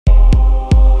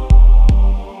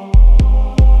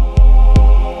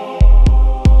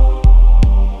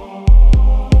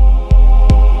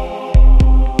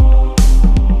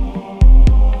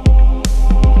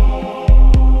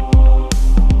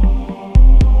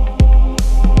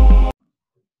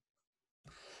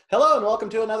Hello and welcome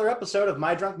to another episode of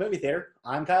My Drunk Movie Theater.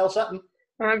 I'm Kyle Sutton.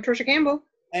 I'm Trisha Campbell.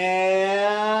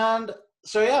 And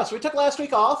so we took last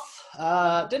week off.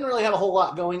 Didn't really have a whole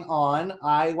lot going on.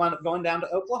 I wound up going down to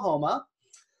Oklahoma,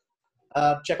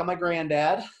 check on my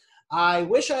granddad. I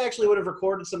wish I actually would have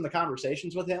recorded some of the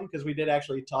conversations with him because we did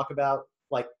actually talk about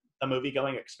like the movie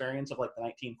going experience of like the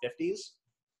 1950s.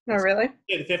 Oh, really?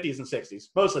 Yeah, the 50s and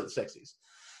 60s, mostly the 60s.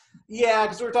 Yeah,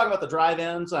 because we were talking about the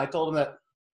drive-ins, and I told him that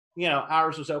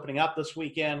ours was opening up this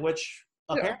weekend, which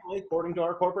apparently, according to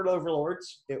our corporate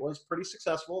overlords, it was pretty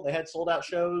successful. They had sold-out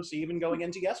shows even going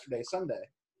into yesterday, Sunday.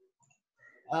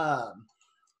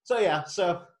 So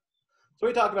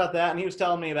we talked about that, and he was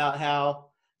telling me about how,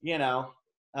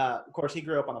 of course, he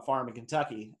grew up on a farm in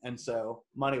Kentucky, and so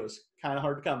money was kind of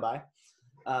hard to come by.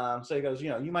 So he goes,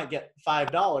 you might get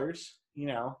 $5,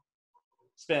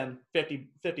 spend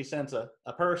 50 cents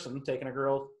a person taking a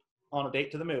girl on a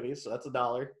date to the movies, so that's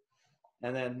 $1.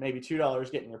 And then maybe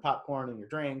 $2 getting your popcorn and your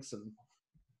drinks, and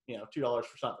 $2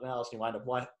 for something else, and you wind up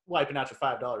wiping out your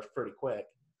 $5 pretty quick.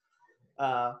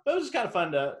 But it was just kind of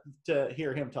fun to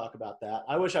hear him talk about that.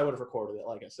 I wish I would have recorded it,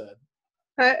 like I said.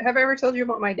 Have I ever told you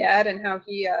about my dad and how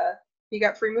he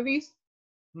got free movies?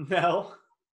 No.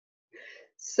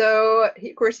 So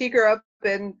of course he grew up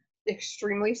in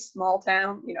extremely small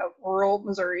town, rural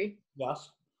Missouri.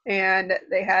 Yes. And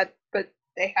they had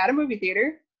a movie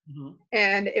theater. Mm-hmm.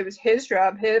 And it was his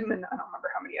job, him and I don't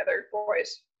remember how many other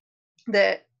boys,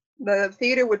 that the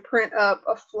theater would print up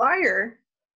a flyer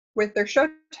with their show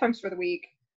times for the week,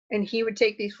 and he would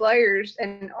take these flyers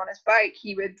and on his bike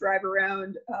he would drive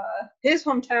around his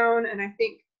hometown and I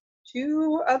think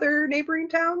 2 other neighboring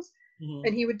towns, mm-hmm.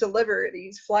 and he would deliver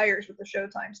these flyers with the show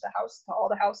times to all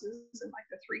the houses in like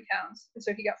the 3 towns, and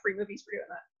so he got free movies for doing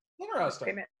that.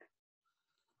 Interesting.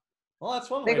 Well, that's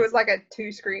one. I think it was like a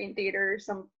 2-screen theater,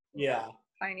 yeah,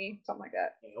 tiny, something like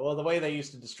that. Yeah, well, the way they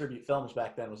used to distribute films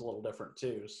back then was a little different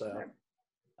too. So,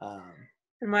 and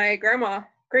my grandma,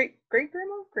 great great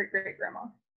grandma,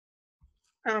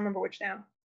 I don't remember which now,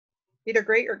 either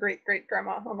great or great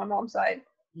grandma on my mom's side,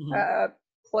 mm-hmm.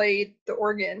 Played the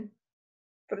organ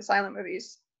for the silent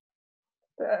movies,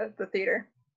 the theater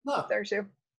there too.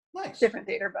 Nice. Different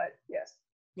theater, but yes.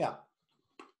 Yeah.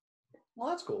 Well,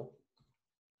 that's cool.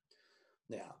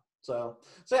 Yeah. So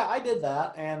yeah, I did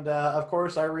that, and of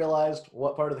course, I realized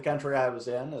what part of the country I was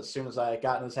in as soon as I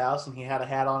got in his house, and he had a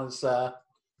hat on his.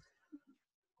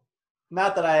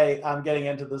 Not that I'm getting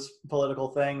into this political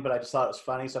thing, but I just thought it was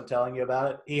funny, so I'm telling you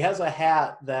about it. He has a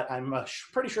hat that I'm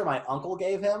pretty sure my uncle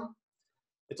gave him.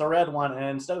 It's a red one, and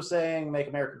instead of saying "Make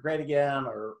America Great Again"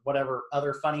 or whatever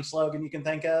other funny slogan you can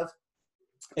think of,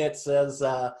 it says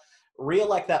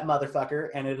 "Re-elect that motherfucker,"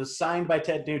 and it is signed by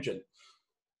Ted Nugent.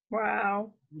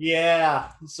 Wow.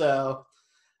 Yeah. So,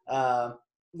 so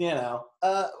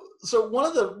one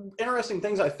of the interesting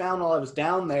things I found while I was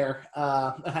down there,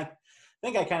 I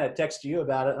think I kind of texted you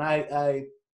about it, and I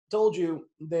told you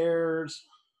there's,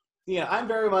 I'm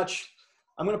very much,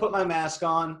 I'm going to put my mask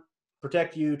on,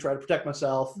 protect you, try to protect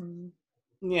myself, mm-hmm.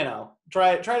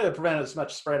 Try to prevent as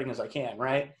much spreading as I can,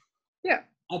 right? Yeah.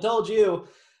 I told you,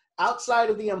 outside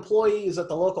of the employees at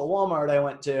the local Walmart I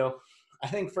went to, I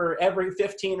think for every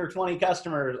 15 or 20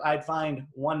 customers, I'd find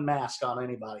 1 mask on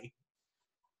anybody.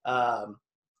 And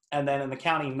then in the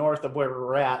county north of where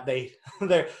we're at,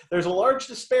 there's a large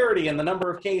disparity in the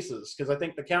number of cases, because I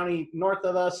think the county north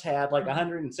of us had like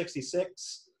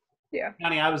 166. Yeah. The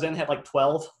county I was in had like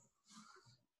 12.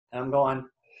 And I'm going,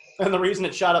 and the reason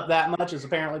it shot up that much is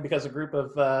apparently because a group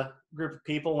of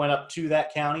people went up to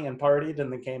that county and partied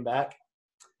and then came back.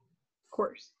 Of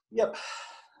course. Yep.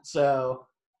 So,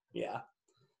 yeah.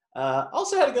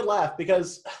 Also had a good laugh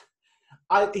because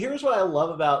here's what I love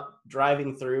about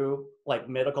driving through like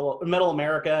middle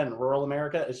America and rural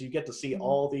America is you get to see mm-hmm.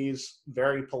 all these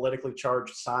very politically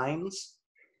charged signs.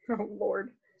 Oh,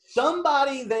 Lord.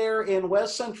 Somebody there in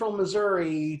West Central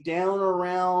Missouri down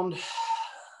around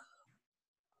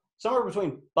somewhere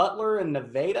between Butler and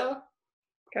Nevada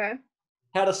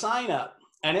had a sign up,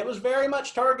 and it was very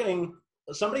much targeting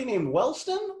somebody named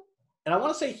Wellston, and I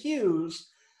want to say Hughes.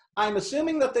 I'm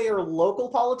assuming that they are local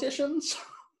politicians.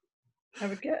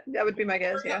 That would be my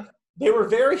guess, yeah. They were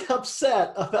very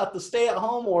upset about the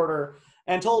stay-at-home order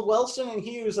and told Wellston and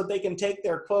Hughes that they can take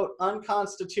their, quote,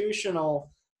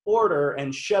 unconstitutional order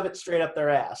and shove it straight up their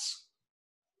ass.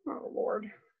 Oh, Lord.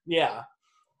 Yeah.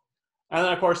 And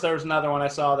then, of course, there was another one I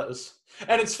saw that was...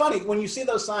 And it's funny, when you see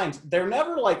those signs, they're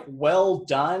never, like, well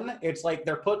done. It's like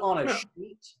they're put on a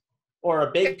sheet or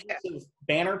a big piece of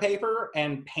banner paper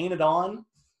and painted on.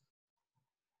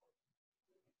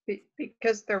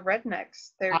 Because they're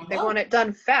rednecks. They I know. want it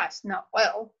done fast, not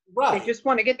well. Right. They just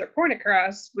want to get their point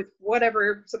across with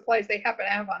whatever supplies they happen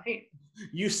to have on hand.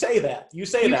 You say that. You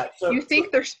say that. So, you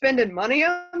think they're spending money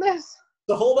on this?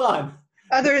 so hold on.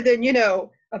 Other than,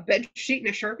 a bed sheet and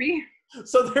a Sharpie?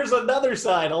 So there's another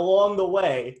side along the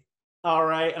way. All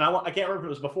right. And I can't remember if it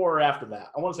was before or after that.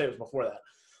 I want to say it was before that.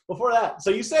 Before that. So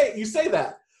you say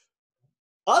that.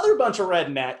 Other bunch of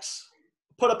rednecks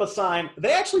put up a sign.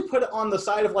 They actually put it on the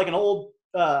side of like an old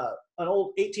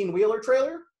 18-wheeler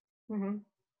trailer. Mm-hmm.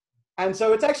 And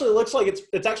so it actually looks like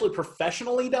it's actually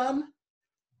professionally done.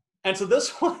 And so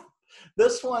this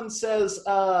one says,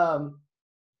 are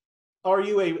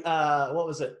you a what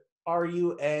was it? Are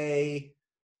you a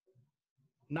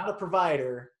not a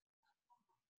provider?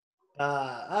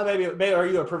 Maybe are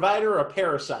you a provider or a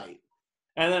parasite?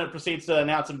 And then it proceeds to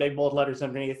announce in big bold letters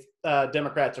underneath,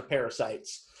 Democrats are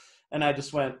parasites. And I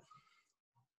just went,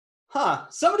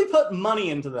 somebody put money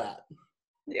into that.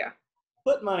 Yeah.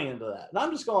 Put money into that. And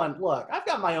I'm just going, look, I've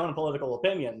got my own political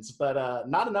opinions, but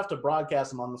not enough to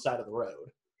broadcast them on the side of the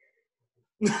road.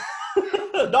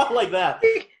 Not like that.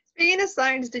 Speaking of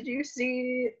signs, did you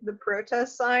see the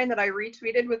protest sign that I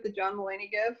retweeted with the John Mulaney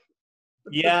gif?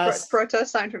 Yes. The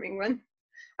protest sign from England.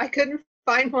 I couldn't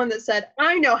find one that said,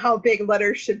 I know how big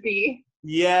letters should be.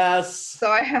 Yes. So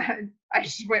I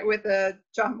just went with a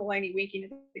John Mulaney winking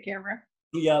at the camera.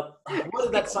 Yep. What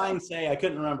did that sign say? I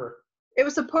couldn't remember. It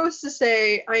was supposed to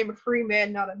say, I am a free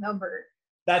man, not a number.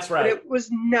 That's right. But it was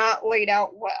not laid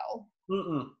out well.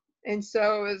 Mm-mm. And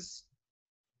so it was,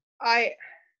 I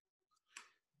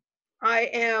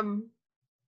am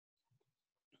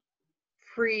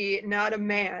free, not a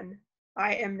man.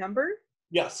 I am number?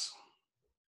 Yes.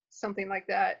 Something like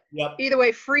that. Yep. Either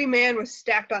way, free man was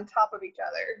stacked on top of each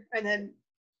other. And then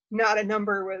not a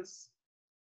number was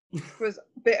big,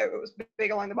 it was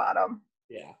big along the bottom.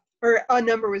 Yeah. Or a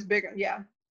number was bigger. Yeah.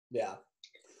 Yeah.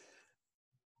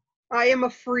 I am a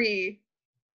free,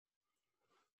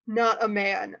 not a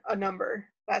man, a number.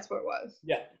 That's what it was.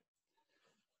 Yeah.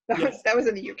 That was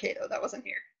in the UK though. That wasn't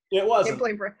here. It wasn't.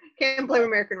 Can't blame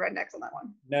American rednecks on that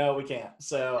one. No, we can't.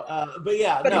 So, but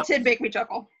yeah. But it did make me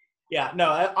chuckle. Yeah.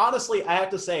 No, honestly, I have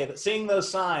to say that seeing those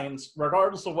signs,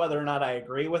 regardless of whether or not I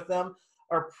agree with them,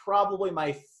 are probably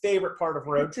my favorite part of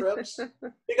road trips.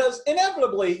 Because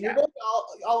inevitably, you're going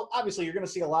to, obviously, you're going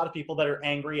to see a lot of people that are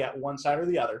angry at one side or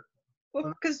the other.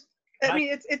 Well, because I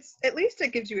mean, it's at least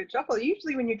it gives you a chuckle.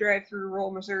 Usually, when you drive through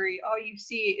rural Missouri, all you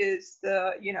see is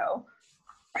the,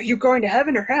 are you going to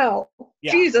heaven or hell?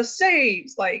 Yeah. Jesus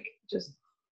saves, like just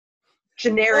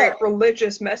generic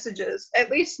religious messages. At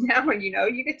least now,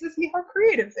 you get to see how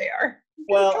creative they are.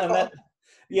 Well, and that,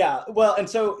 yeah, well, and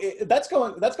so that's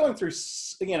going through,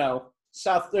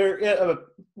 south there,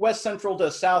 west central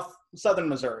to southern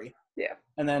Missouri. Yeah.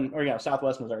 And then,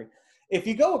 southwest Missouri. If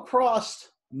you go across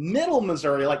middle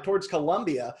Missouri, like towards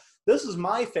Columbia, this is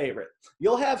my favorite.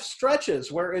 You'll have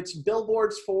stretches where it's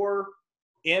billboards for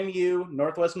MU,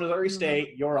 Northwest Missouri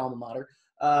State, your alma mater,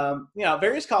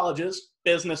 various colleges,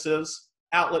 businesses,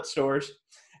 outlet stores.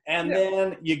 And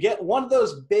then you get one of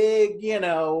those big,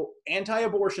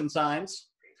 anti-abortion signs.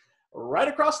 Right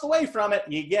across the way from it,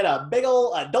 you get a big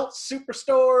old adult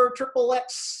superstore, XXX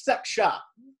sex shop.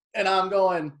 And I'm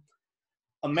going,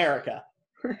 America.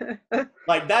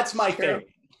 Like, that's my favorite.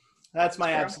 That's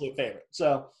my absolute favorite.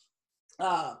 So,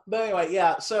 but anyway,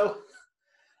 yeah. So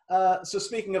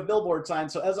speaking of billboard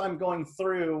signs, so as I'm going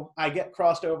through, I get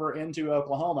crossed over into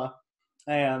Oklahoma,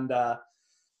 and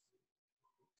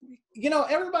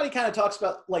everybody kind of talks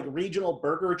about like regional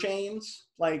burger chains.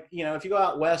 Like, if you go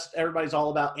out west, everybody's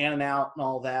all about In-N-Out and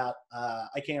all that.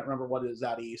 I can't remember what it is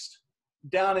out east.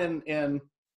 Down in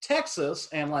Texas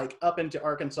and like up into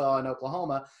Arkansas and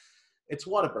Oklahoma, it's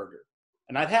Whataburger.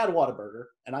 And I've had Whataburger,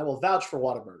 and I will vouch for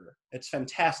Whataburger. It's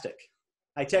fantastic.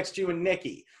 I text you and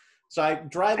Nikki. So I'm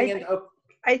driving into.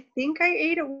 I think I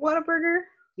ate a Whataburger.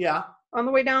 Yeah. On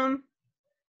the way down.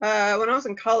 When I was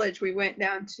in college, we went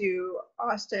down to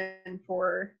Austin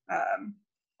for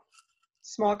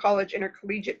small college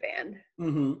intercollegiate band.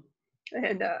 Mm-hmm.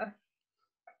 And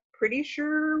pretty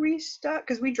sure we stopped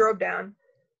because we drove down.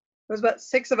 It was about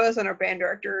 6 of us and our band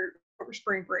director over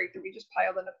spring break, and we just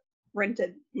piled in a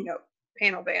rented,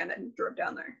 panel van and drove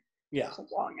down there. Yeah. It's a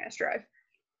long ass drive.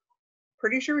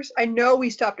 Pretty sure I know we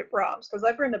stopped at Brahms because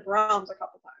I've been to Brahms a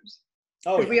couple times.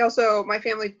 Oh, yeah. We also, my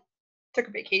family took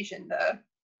a vacation to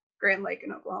Grand Lake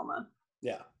in Oklahoma.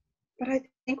 Yeah. But I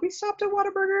think we stopped at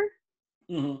Whataburger.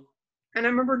 Mm-hmm. And I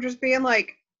remember just being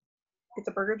like, it's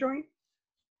a burger joint.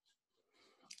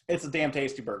 It's a damn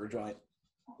tasty burger joint.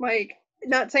 Like,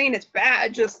 not saying it's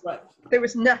bad, just there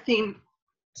was nothing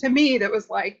to me that was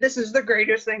like, this is the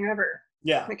greatest thing ever.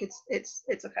 Yeah. Like it's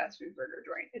a fast food burger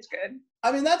joint. It's good.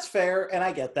 I mean, that's fair, and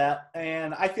I get that.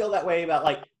 And I feel that way about,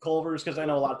 like, Culver's, because I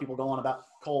know a lot of people go on about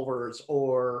Culver's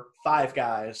or Five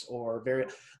Guys or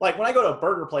like, when I go to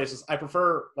burger places, I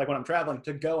prefer, like, when I'm traveling,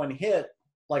 to go and hit,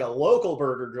 like, a local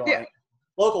burger joint, Yeah.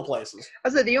 local places. I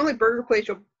said the only burger place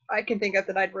I can think of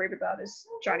that I'd rave about is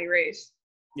Johnny Ray's.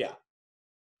 Yeah.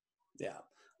 Yeah.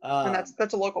 And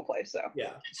that's a local place, so.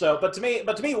 Yeah. So, but to me,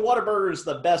 Whataburger is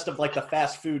the best of, like, the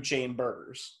fast food chain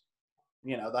burgers.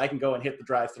 You know, that I can go and hit the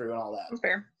drive-thru and all that. That's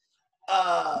fair.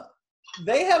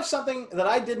 They have something that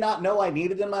I did not know I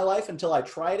needed in my life until I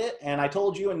tried it, and I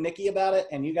told you and Nikki about it,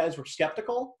 and you guys were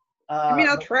skeptical. I mean,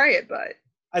 I'll try it, but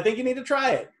I think you need to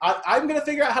try it. I'm going to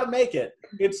figure out how to make it.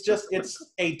 It's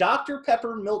a Dr.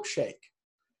 Pepper milkshake.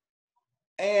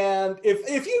 And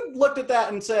if you looked at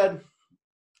that and said,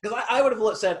 because I would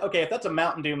have said, okay, if that's a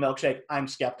Mountain Dew milkshake, I'm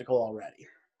skeptical already.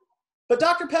 But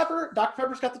Dr.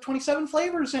 Pepper's got the 27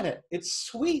 flavors in it. It's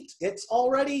sweet. It's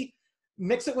already,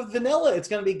 mix it with vanilla. It's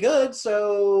going to be good.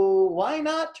 So why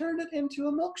not turn it into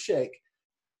a milkshake?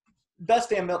 Best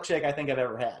damn milkshake I think I've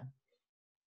ever had.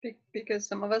 Because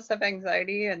some of us have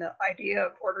anxiety, and the idea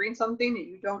of ordering something and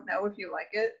you don't know if you like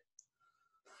it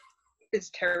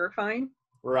is terrifying.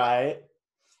 Right.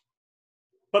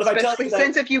 But if I tell you that,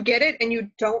 since if you get it and you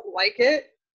don't like it,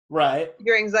 right,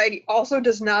 your anxiety also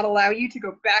does not allow you to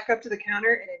go back up to the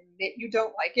counter and admit you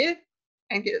don't like it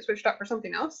and get it switched out for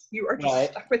something else. You are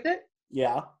just stuck with it.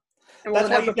 Yeah. And we'll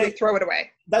inevitably throw it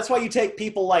away. That's why you take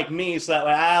people like me, so that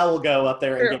way I will go up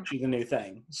there and get you the new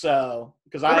thing. So,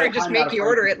 because I just make you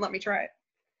order it and let me try it.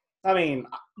 I mean,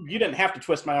 you didn't have to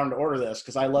twist my arm to order this,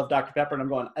 because I love Dr. Pepper, and I'm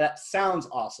going, that sounds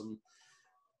awesome.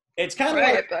 It's kind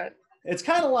of it's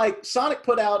kind of like Sonic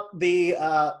put out the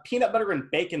peanut butter and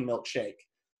bacon milkshake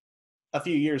a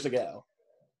few years ago.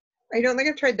 I don't think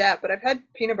I've tried that, but I've had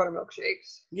peanut butter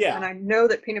milkshakes. Yeah. And I know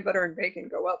that peanut butter and bacon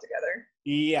go well together.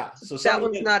 Yeah. So that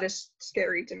one's not as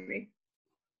scary to me.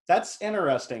 That's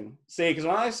interesting. See, because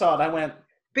when I saw it, I went...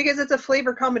 Because it's a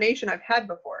flavor combination I've had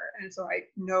before, and so I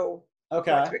know what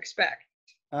to expect.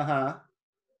 Uh-huh.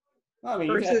 I mean,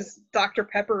 versus Dr.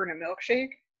 Pepper in a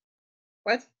milkshake?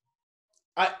 What?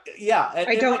 I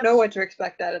don't know what to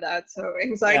expect out of that, so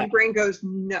anxiety brain goes,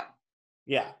 no.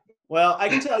 Yeah. Well, I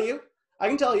can tell you,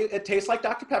 it tastes like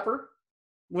Dr. Pepper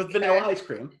with vanilla ice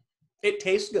cream. It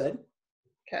tastes good.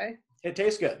 Okay. It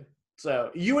tastes good.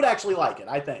 So you would actually like it,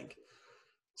 I think.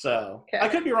 So I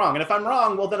could be wrong. And if I'm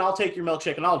wrong, well, then I'll take your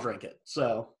milkshake and I'll drink it.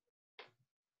 So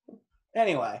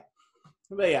anyway.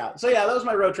 But yeah. So yeah, that was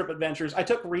my road trip adventures. I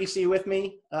took Reese with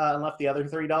me and left the other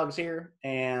 3 dogs here.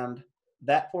 And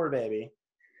that poor baby.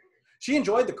 She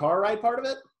enjoyed the car ride part of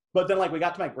it. But then, like, we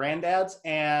got to my granddad's,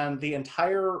 and the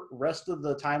entire rest of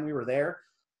the time we were there,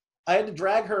 I had to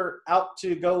drag her out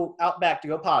back to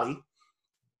go potty,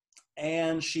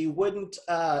 and she would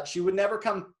never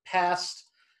come past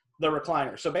the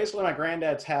recliner. So basically, my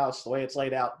granddad's house, the way it's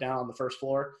laid out down on the first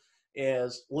floor,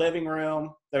 is living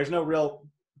room. There's no real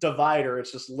divider.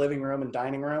 It's just living room and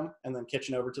dining room, and then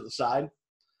kitchen over to the side.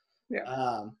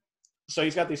 Yeah. So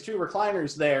he's got these 2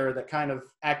 recliners there that kind of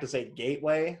act as a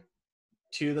gateway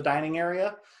to the dining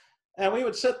area. And we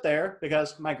would sit there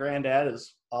because my granddad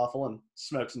is awful and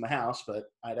smokes in the house, but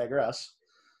I digress.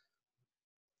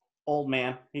 Old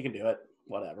man, he can do it,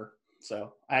 whatever.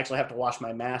 So I actually have to wash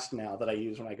my mask now that I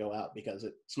use when I go out because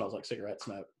it smells like cigarette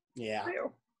smoke. Yeah.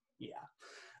 Ew. Yeah.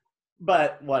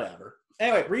 But whatever.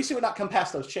 Anyway, Reese would not come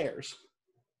past those chairs.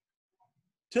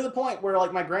 To the point where,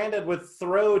 like, my granddad would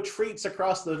throw treats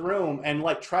across the room and,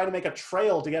 like, try to make a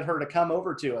trail to get her to come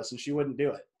over to us, and she wouldn't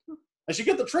do it. And she'd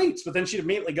get the treats, but then she'd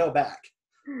immediately go back.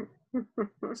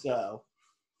 So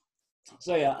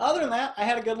yeah. Other than that, I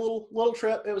had a good little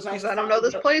trip. It was nice. I don't know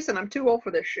this place, and I'm too old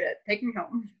for this shit. Take me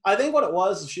home. I think what it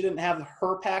was is she didn't have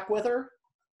her pack with her,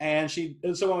 and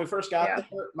so when we first got there,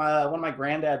 one of my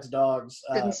granddad's dogs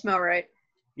didn't smell right.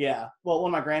 Yeah. Well, one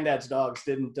of my granddad's dogs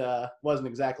wasn't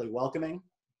exactly welcoming.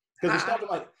 Because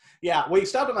we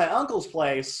stopped at my uncle's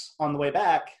place on the way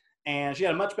back, and she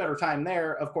had a much better time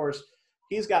there. Of course,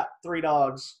 he's got 3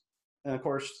 dogs, and of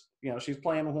course, she's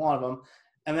playing with one of them.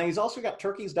 And then he's also got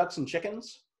turkeys, ducks, and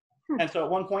chickens. And so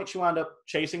at one point, she wound up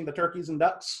chasing the turkeys and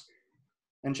ducks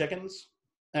and chickens,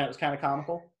 and it was kind of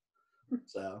comical.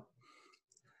 So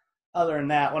other than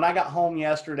that, when I got home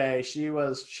yesterday, she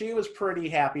was pretty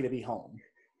happy to be home.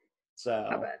 So,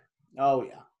 not bad. Oh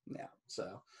yeah.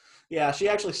 So. Yeah, she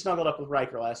actually snuggled up with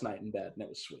Riker last night in bed, and it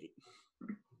was sweet.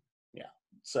 Yeah,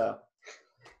 so.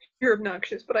 You're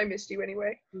obnoxious, but I missed you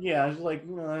anyway. Yeah, she's like,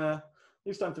 at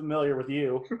least I'm familiar with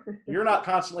you. You're not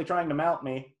constantly trying to mount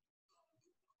me.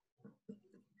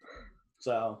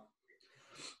 So,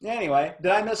 anyway,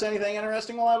 did I miss anything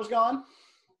interesting while I was gone?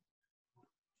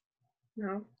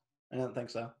 No, I don't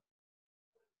think so.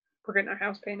 we're getting our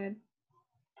house painted.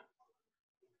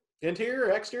 Interior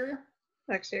or exterior?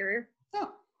 Exterior.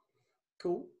 Oh,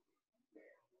 cool.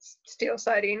 Steel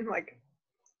siding, like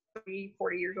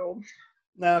 40 years old.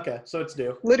 No, okay, so it's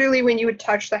due. Literally, when you would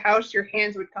touch the house, your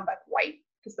hands would come back white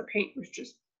because the paint was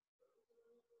just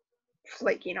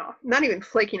flaking off. Not even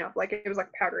flaking off, like it was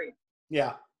like powdery.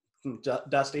 Yeah,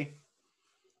 dusty.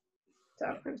 So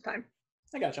Yeah. it was time.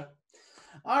 I gotcha.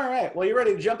 All right, well, you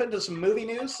ready to jump into some movie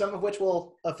news, some of which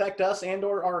will affect us and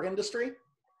or our industry?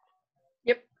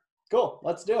 Yep. Cool,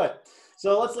 let's do it.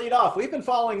 So let's lead off. We've been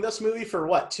following this movie for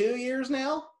what, 2 years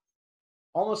now?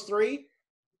 Almost 3?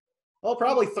 Well,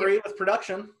 probably 3 with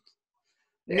production.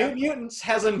 Yeah. New Mutants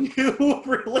has a new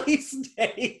release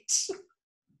date.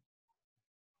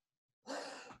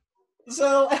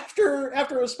 So after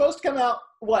it was supposed to come out,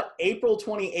 what, April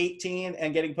 2018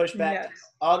 and getting pushed back to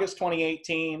August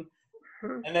 2018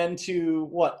 and then to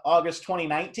what, August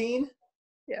 2019?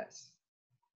 Yes.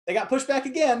 They got pushed back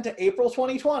again to April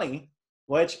 2020,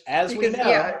 which, as we know.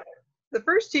 Yeah, the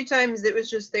first 2 times it was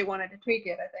just they wanted to tweak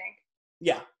it, I think.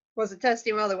 Yeah. Wasn't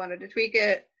testing well, they wanted to tweak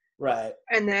it. Right.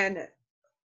 And then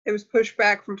it was pushed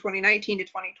back from 2019 to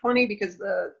 2020 because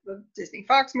the Disney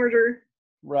Fox merger.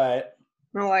 Right.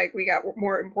 And like, we got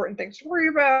more important things to worry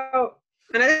about.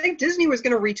 And I think Disney was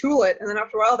going to retool it. And then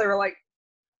after a while, they were like,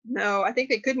 no, I think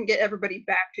they couldn't get everybody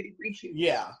back to do reshoots.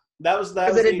 Yeah. That was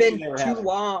because it had been too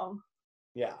long.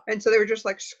 Yeah. And so they were just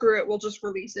like, screw it, we'll just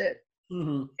release it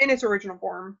in its original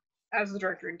form as the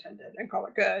director intended and call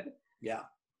it good. Yeah.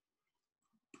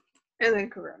 And then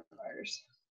coronavirus.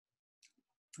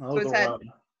 Oh, so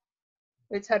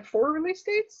it's had 4 release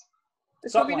dates?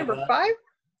 This will be Something like number that. 5?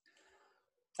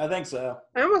 I think so.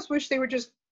 I almost wish they would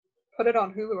just put it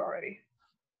on Hulu already.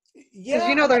 Yeah. Because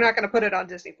you know they're not going to put it on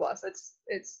Disney Plus.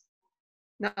 It's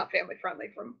not family friendly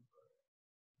from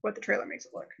what the trailer makes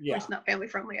it look. Yeah. It's not family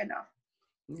friendly enough.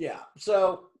 Yeah.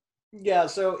 So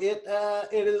it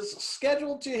is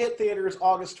scheduled to hit theaters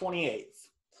August 28th.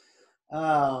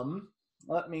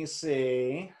 Let me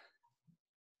see.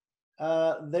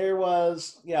 There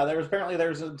was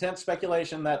intense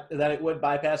speculation that it would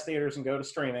bypass theaters and go to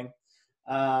streaming.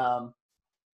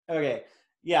 Okay.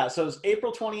 Yeah, so it's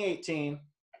April 2018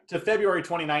 to February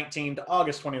 2019 to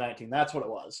August 2019. That's what it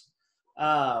was.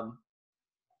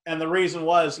 And the reason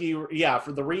was, for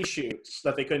the reshoots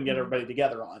that they couldn't get everybody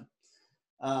together on.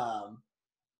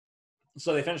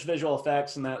 So they finished visual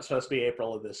effects, and then it's supposed to be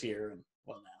April of this year. And,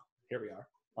 well, now, here we are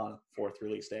on a 4th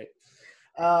release date.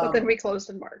 But then we closed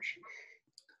in March.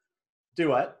 Do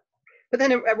what? But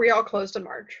then we all closed in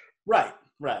March. Right.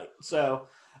 So,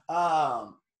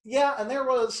 and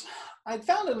I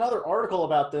found another article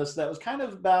about this that was kind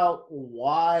of about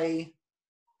why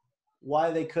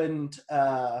they couldn't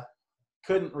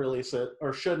release it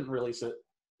or shouldn't release it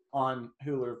on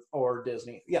Hulu or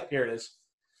Disney. Yep, here it is.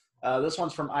 This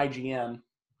one's from IGN.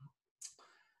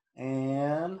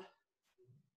 And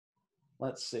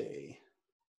let's see.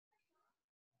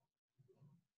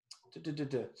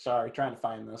 Sorry, trying to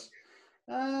find this.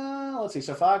 Let's see.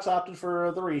 So Fox opted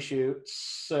for the reshoots.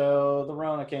 So the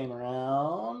Rona came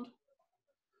around.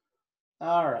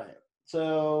 All right.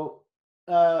 So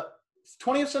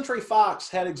 20th Century Fox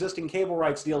had existing cable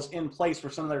rights deals in place for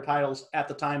some of their titles at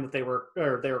the time that they were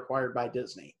acquired by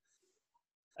Disney.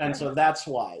 And so that's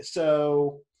why.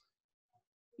 So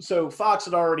Fox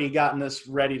had already gotten this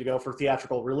ready to go for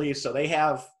theatrical release. So they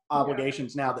have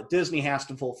obligations now that Disney has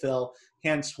to fulfill,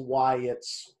 hence why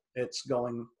it's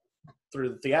going through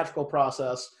the theatrical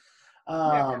process.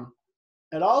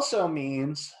 It also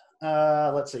means,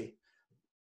 let's see.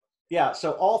 Yeah,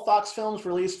 so all Fox films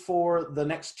released for the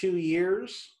next 2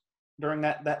 years during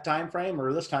that time frame,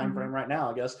 or this time frame right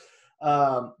now, I guess,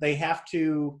 they have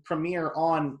to premiere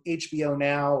on HBO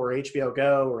Now or HBO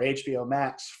Go or HBO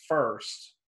Max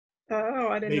first. Oh,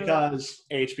 I didn't know that. Because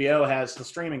HBO has the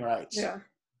streaming rights. Yeah.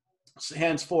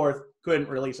 Henceforth, couldn't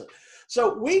release it.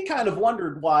 So we kind of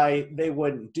wondered why they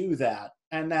wouldn't do that.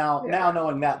 And now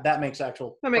knowing that makes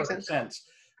sense.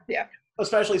 Yeah.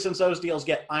 Especially since those deals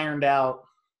get ironed out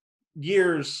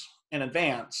years in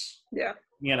advance. Yeah.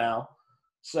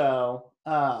 So,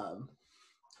 all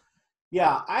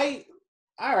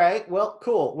right, well,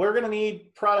 cool. We're going to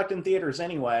need product in theaters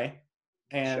anyway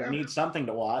and need something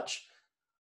to watch.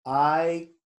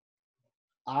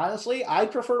 Honestly,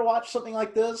 I'd prefer to watch something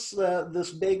like this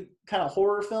big kind of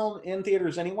horror film in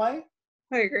theaters anyway.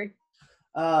 I agree.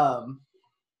 Because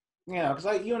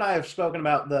you and I have spoken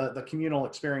about the communal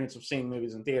experience of seeing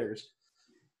movies in theaters.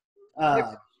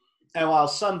 And while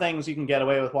some things you can get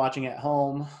away with watching at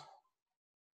home,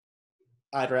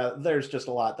 there's just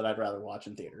a lot that I'd rather watch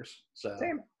in theaters. So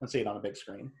Same. and see it on a big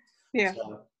screen. Yeah,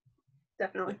 So,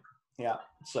 definitely. yeah.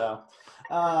 So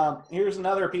here's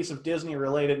another piece of Disney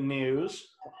related news.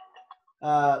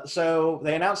 So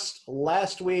they announced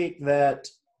last week that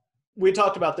we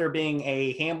talked about there being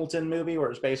a Hamilton movie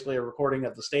where it's basically a recording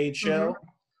of the stage show.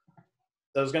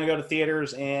 That was going to go to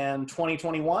theaters in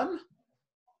 2021.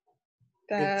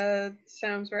 That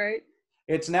sounds right.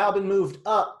 It's now been moved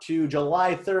up to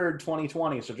July 3rd,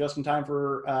 2020, so just in time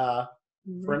for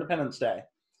Independence Day.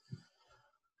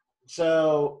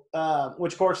 So,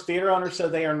 which of course theater owners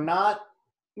said they are not,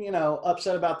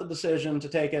 upset about the decision to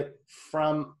take it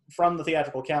from the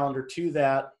theatrical calendar to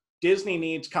that. Disney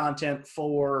needs content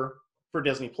for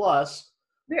Disney Plus.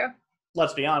 Yeah.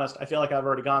 Let's be honest, I feel like I've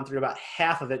already gone through about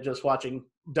half of it just watching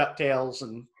DuckTales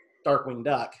and Darkwing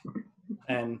Duck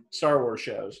and Star Wars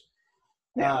shows.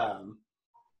 Yeah.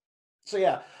 So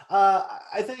yeah,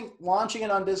 I think launching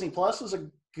it on Disney Plus is a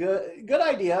good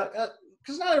idea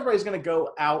because not everybody's going to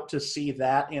go out to see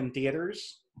that in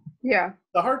theaters. Yeah.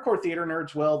 The hardcore theater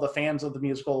nerds will, the fans of the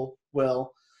musical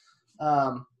will,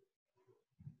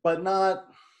 but not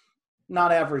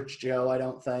average Joe, I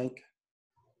don't think.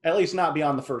 At least not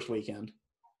beyond the first weekend.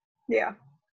 Yeah.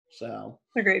 So.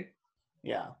 Agreed.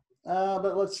 Yeah.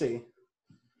 But let's see.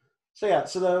 So yeah,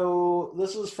 so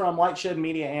this is from Lightshed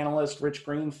media analyst Rich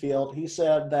Greenfield. He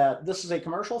said that this is a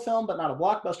commercial film, but not a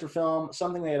blockbuster film,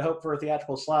 something they had hoped for a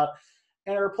theatrical slot,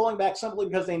 and are pulling back simply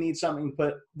because they need something to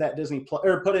put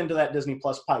into that Disney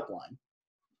Plus pipeline.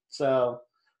 So,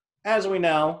 as we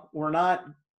know, we're not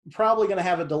probably going to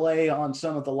have a delay on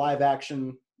some of the live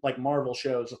action like Marvel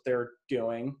shows that they're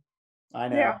doing. I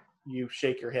know you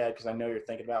shake your head because I know you're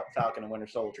thinking about Falcon and Winter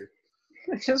Soldier.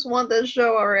 I just want this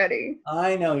show already.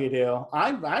 I know you do.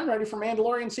 I'm ready for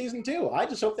Mandalorian season 2. I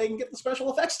just hope they can get the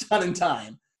special effects done in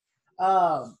time.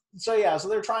 So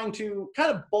they're trying to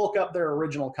kind of bulk up their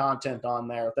original content on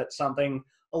there. That's something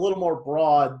a little more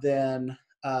broad than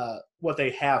what they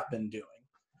have been doing.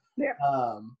 Yeah.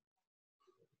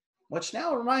 Which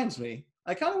now reminds me,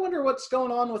 I kind of wonder what's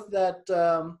going on with that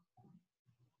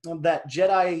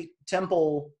Jedi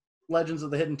Temple, Legends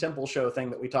of the Hidden Temple show thing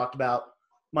that we talked about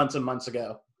months and months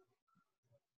ago.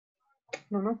 I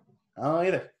don't know. I don't know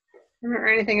either. I haven't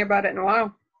heard anything about it in a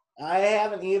while. I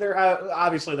haven't either.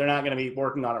 Obviously, they're not going to be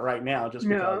working on it right now. Just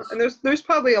because. And there's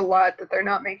probably a lot that they're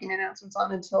not making announcements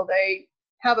on until they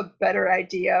have a better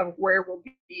idea of where we'll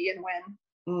be and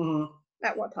when,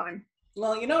 at what time.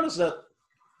 Well, you notice that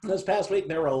this past week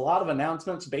there were a lot of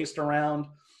announcements based around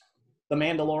the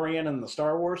Mandalorian and the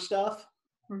Star Wars stuff.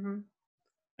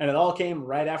 And it all came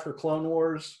right after Clone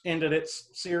Wars ended its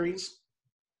series.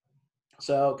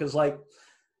 So, because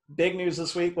big news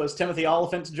this week was Timothy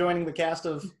Olyphant joining the cast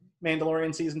of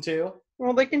Mandalorian Season 2.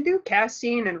 Well, they can do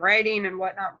casting and writing and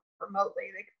whatnot remotely.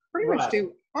 They can pretty much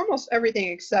do almost everything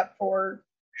except for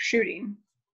shooting.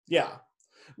 Yeah.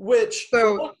 Which...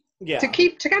 So,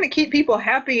 to kind of keep people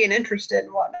happy and interested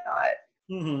and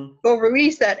whatnot, they'll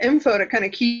release that info to kind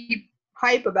of keep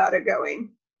hype about it going.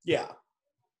 Yeah.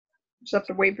 Just have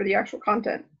to wait for the actual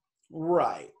content.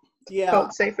 Right. Yeah. So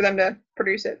it's safe for them to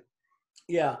produce it.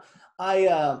 Yeah. And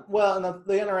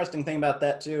the interesting thing about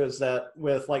that too is that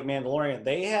with Mandalorian,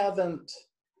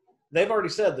 they've already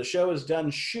said the show is done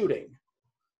shooting.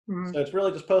 So it's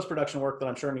really just post-production work that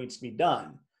I'm sure needs to be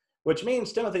done, which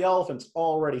means Timothy Olyphant's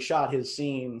already shot his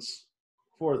scenes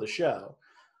for the show.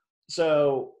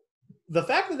 So the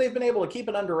fact that they've been able to keep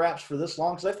it under wraps for this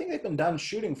long, because I think they've been done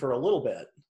shooting for a little bit,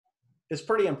 is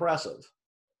pretty impressive.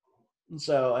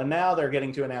 So, and now they're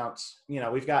getting to announce,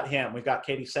 we've got him. We've got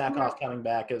Katie Sackhoff coming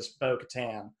back as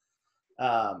Bo-Katan.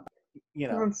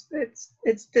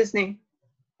 It's Disney.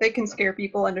 They can scare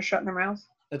people into shutting their mouths.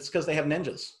 It's because they have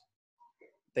ninjas.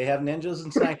 They have ninjas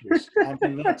and snipers. I'm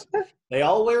convinced. They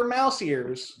all wear mouse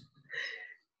ears.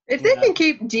 If they can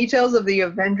keep details of the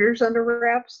Avengers under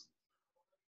wraps,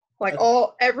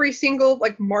 every single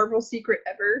Marvel secret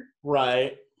ever.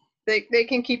 Right. They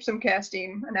can keep some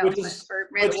casting announcements for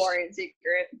Mandalorian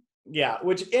secret. Yeah,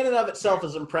 which in and of itself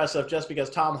is impressive just because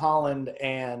Tom Holland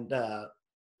and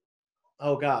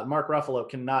Mark Ruffalo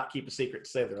cannot keep a secret to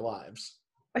save their lives.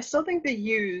 I still think they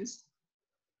used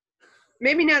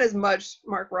maybe not as much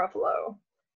Mark Ruffalo,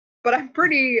 but I'm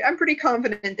pretty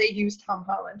confident they used Tom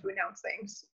Holland to announce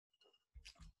things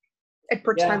and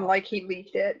pretend like he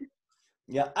leaked it.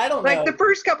 Yeah, I don't know. The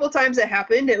first couple times it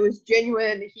happened, it was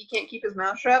genuine. He can't keep his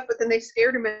mouth shut, but then they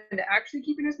scared him into actually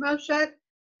keeping his mouth shut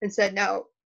and said, "No,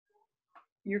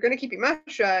 you're going to keep your mouth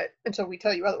shut until we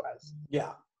tell you otherwise."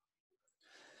 Yeah.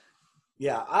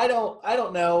 Yeah, I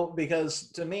don't know,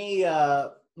 because to me,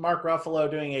 Mark Ruffalo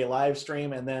doing a live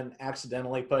stream and then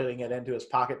accidentally putting it into his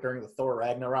pocket during the Thor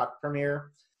Ragnarok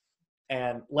premiere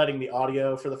and letting the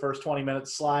audio for the first 20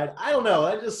 minutes slide. I don't know.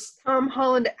 I just Tom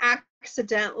Holland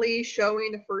accidentally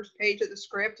showing the first page of the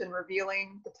script and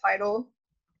revealing the title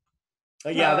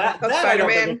yeah, that of I don't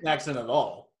think Spider-Man. it's an accident at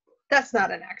all. That's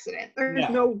not an accident. There's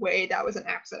no way that was an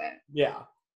accident. Yeah.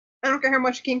 I don't care how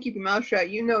much you can keep your mouth shut.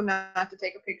 You know not to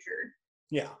take a picture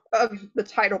Yeah. of the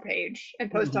title page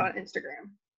and post it on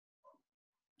Instagram.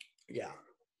 Yeah.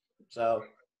 So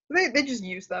they just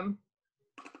use them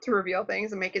to reveal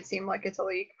things and make it seem like it's a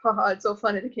leak. Haha, it's so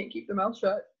funny they can't keep their mouth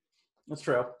shut. it's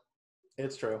true.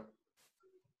 It's true.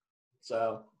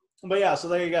 So, but yeah, so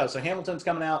there you go. So Hamilton's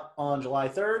coming out on July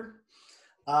 3rd.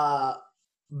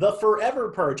 The Forever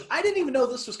Purge. I didn't even know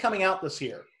this was coming out this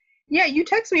year. Yeah, you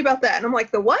texted me about that, and I'm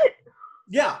like, the what?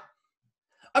 Yeah.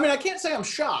 I mean, I can't say I'm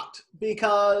shocked,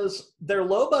 because they're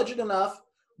low budget enough.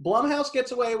 Blumhouse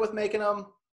gets away with making them,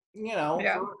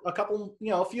 for a couple,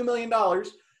 a few $1 million.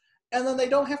 And then they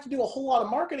don't have to do a whole lot of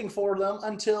marketing for them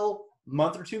until a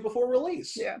month or two before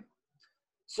release. Yeah.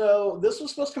 So this was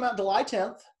supposed to come out July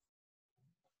 10th.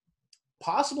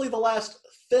 Possibly the last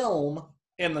film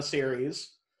in the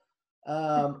series.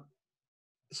 So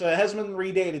it hasn't been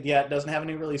redated yet. Doesn't have a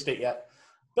new release date yet.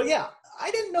 But yeah,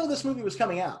 I didn't know this movie was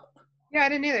coming out. Yeah, I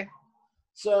didn't either.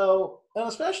 So, and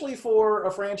especially for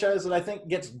a franchise that I think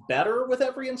gets better with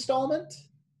every installment.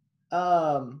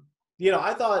 I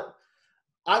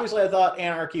thought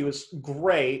Anarchy was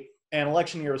great and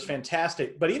Election Year was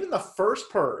fantastic. But even the first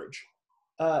Purge,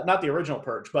 not the original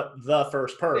Purge, but the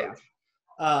first Purge,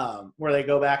 where they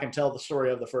go back and tell the story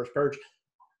of the first Purge,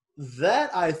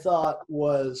 that I thought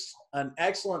was an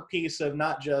excellent piece of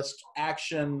not just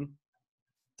action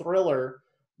thriller,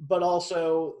 but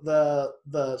also the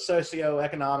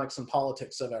socioeconomics and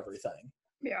politics of everything.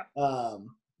 Yeah.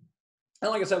 And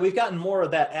like I said, we've gotten more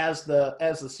of that as the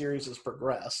series has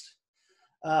progressed.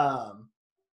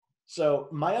 So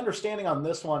my understanding on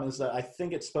this one is that I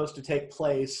think it's supposed to take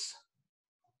place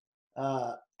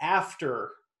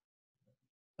after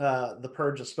the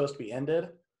Purge is supposed to be ended.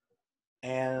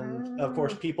 And of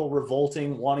course, people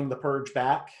revolting, wanting the Purge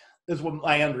back is what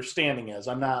my understanding is.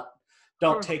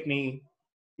 Don't take me,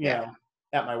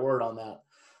 at my word on that.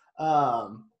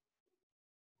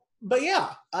 But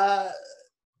yeah,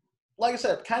 like I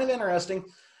said, kind of interesting.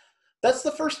 That's the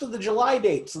first of the July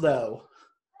dates, though,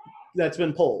 that's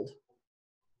been pulled.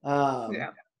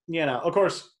 Of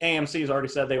course, AMC's already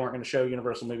said they weren't going to show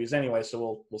Universal movies anyway,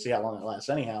 so we'll see how long it lasts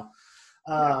anyhow.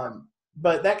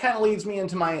 But that kind of leads me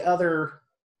into my other,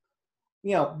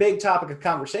 big topic of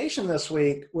conversation this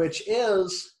week, which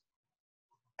is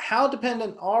how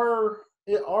dependent are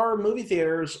movie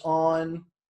theaters on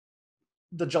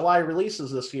the July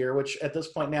releases this year, which at this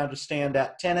point now just stand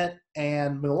at Tenet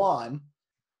and Mulan,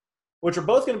 which are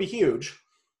both going to be huge.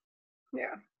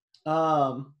 Yeah.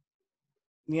 Not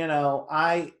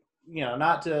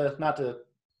to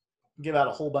give out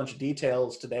a whole bunch of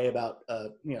details today about,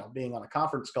 being on a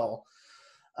conference call.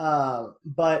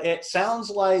 But it sounds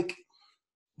like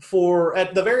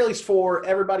at the very least for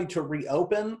everybody to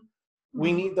reopen,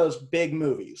 we need those big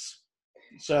movies.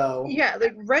 So yeah,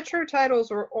 the retro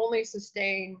titles were only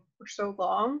sustained for so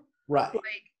long. Right.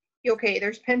 Like, okay,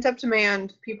 there's pent up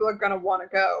demand. People are going to want to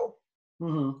go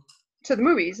to the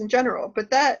movies in general, but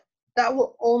that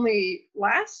will only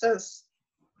last us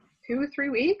 2 or 3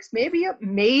 weeks, maybe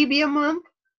a month.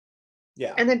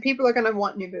 Yeah. And then people are going to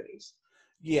want new movies.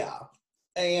 Yeah.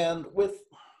 And with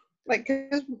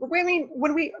because when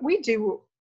we do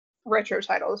retro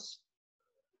titles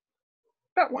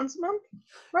about once a month,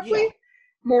 roughly.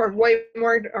 Way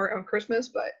more or on Christmas,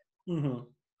 but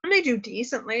they do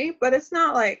decently, but it's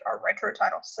not like our retro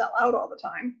titles sell out all the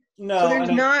time. No, so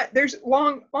there's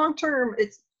long term,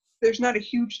 there's not a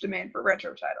huge demand for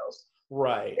retro titles.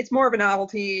 Right. It's more of a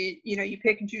novelty, you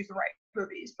pick and choose the right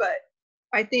movies. But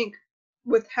I think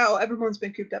with how everyone's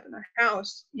been cooped up in their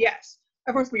house, yes,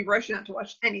 everyone's gonna be rushing out to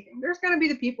watch anything. There's gonna be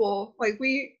the people, like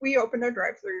we opened our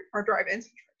drive-ins and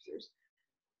drive-throughs.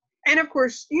 And of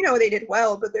course, they did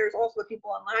well, but there's also the people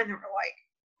online that were like,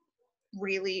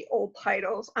 really old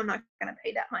titles. I'm not going to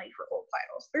pay that money for old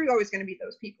titles. There's always going to be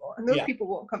those people, and those people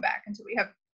won't come back until we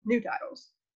have new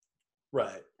titles.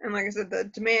 Right. And like I said,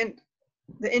 the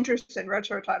interest in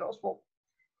retro titles will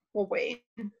wane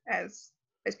as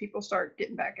people start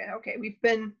getting back in. Okay, we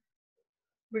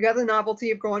got the novelty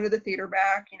of going to the theater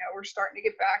back. We're starting to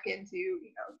get back into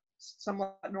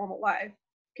somewhat normal life.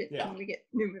 Can we get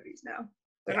new movies now?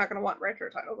 They're not going to want retro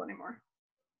titles anymore.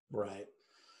 Right.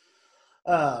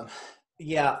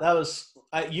 Yeah, that was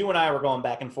you and I were going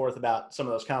back and forth about some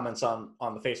of those comments on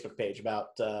the Facebook page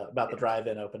about the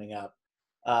drive-in opening up.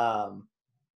 Um,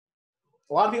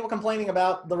 a lot of people complaining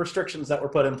about the restrictions that were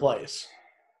put in place.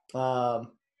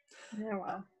 Um, Yeah,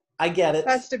 well, I get it.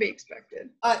 that's to be expected.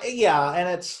 Yeah, and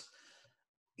it's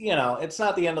it's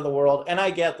not the end of the world. And I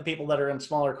get the people that are in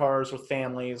smaller cars with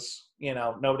families.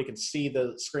 Nobody can see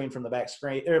the screen from the back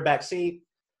seat.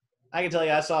 I can tell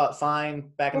you, I saw it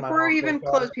fine back in my Before we mom's even old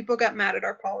car. closed, people got mad at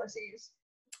our policies.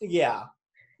 Yeah.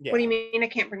 What do you mean I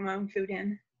can't bring my own food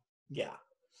in? Yeah.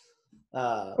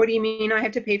 What do you mean I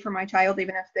have to pay for my child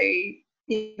even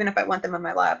if I want them on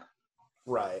my lap?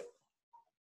 Right.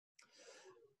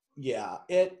 Yeah.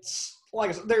 It's like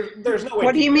I said, there's no way.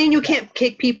 What do you mean you can't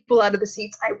kick people out of the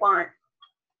seats I want?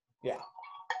 Yeah.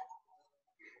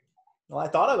 Well, I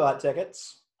thought about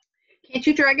tickets. Can't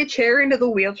you drag a chair into the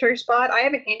wheelchair spot? I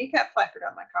have a handicap placard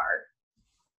on my car.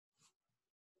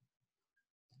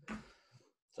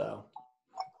 So,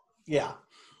 yeah.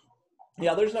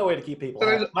 Yeah, there's no way to keep people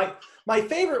So happy. My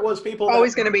favorite was people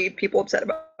always going to be people upset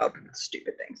about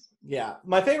stupid things. Yeah.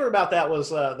 My favorite about that was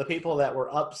the people that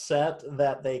were upset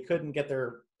that they couldn't get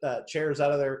their chairs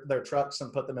out of their trucks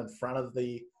and put them in front of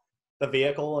the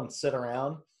vehicle and sit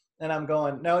around. And I'm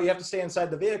going, no, you have to stay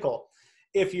inside the vehicle.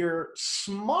 If you're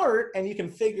smart and you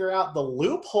can figure out the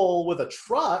loophole with a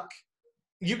truck,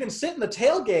 you can sit in the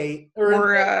tailgate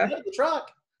or in the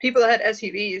truck. People that had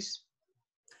SUVs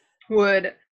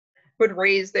would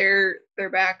raise their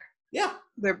back,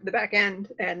 the back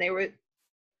end, and they would.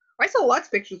 I saw lots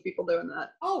of pictures of people doing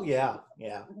that. Oh yeah.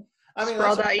 I mean,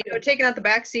 sprawled out, taking out the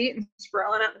back seat and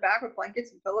sprawling out the back with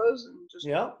blankets and pillows and just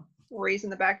raising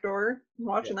the back door and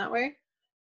watching that way.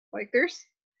 Like there's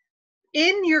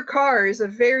in your car is a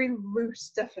very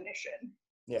loose definition.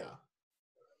 Yeah.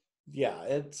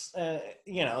 It's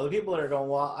the people that are going,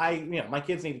 well, my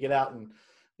kids need to get out and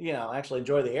actually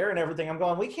enjoy the air and everything. I'm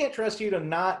going, we can't trust you to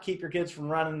not keep your kids from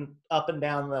running up and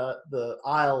down the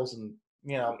aisles and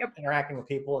interacting with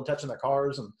people and touching their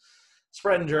cars and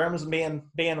spreading germs and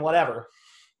being whatever.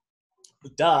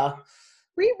 Duh.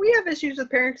 We have issues with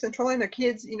parents controlling their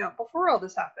kids, before all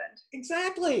this happened.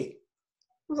 Exactly.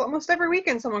 It was almost every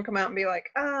weekend someone come out and be like,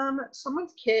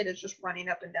 someone's kid is just running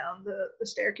up and down the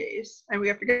staircase, and we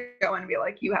have to go in and be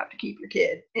like, you have to keep your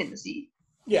kid in the seat.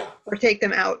 Yeah. Or take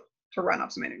them out to run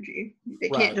off some energy. They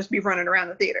can't just be running around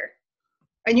the theater.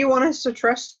 And you want us to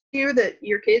trust you that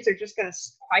your kids are just going to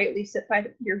quietly sit by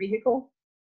your vehicle?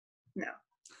 No.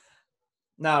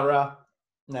 No, bro.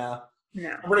 No.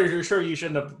 No. I'm pretty sure you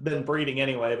shouldn't have been breeding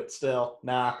anyway, but still,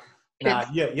 nah.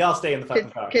 Y'all stay in the fucking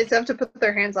car. Kids have to put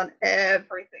their hands on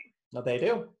everything. No, they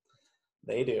do.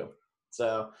 They do.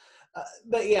 So,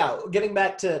 but yeah, getting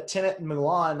back to Tenet and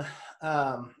Mulan,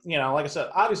 like I said,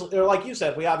 obviously, or like you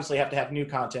said, we obviously have to have new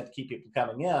content to keep people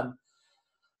coming in.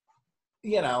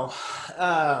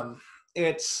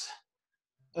 It's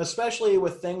especially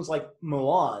with things like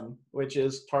Mulan, which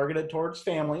is targeted towards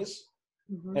families.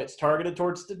 Mm-hmm. It's targeted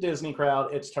towards the Disney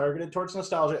crowd. It's targeted towards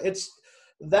nostalgia.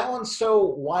 That one's so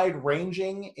wide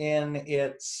ranging in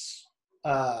its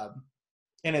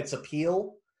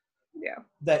appeal. Yeah.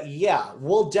 That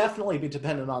we'll definitely be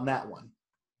dependent on that one.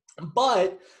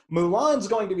 But Mulan's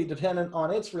going to be dependent on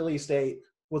its release date,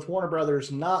 with Warner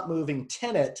Brothers not moving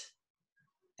Tenet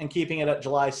and keeping it at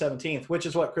July 17th, which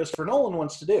is what Christopher Nolan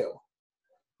wants to do.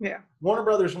 Yeah. Warner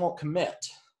Brothers won't commit,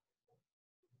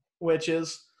 which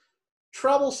is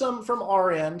troublesome from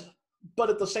our end,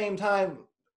 but at the same time,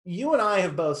 you and I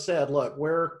have both said, look,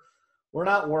 we're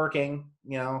not working.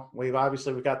 We've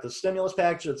got the stimulus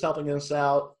package that's helping us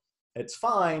out. It's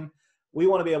fine. We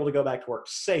want to be able to go back to work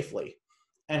safely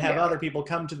and have other people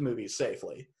come to the movies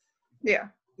safely. Yeah.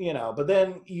 But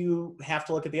then you have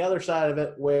to look at the other side of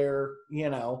it where,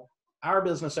 our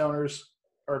business owners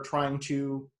are trying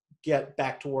to get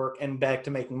back to work and back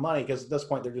to making money, because at this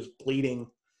point they're just bleeding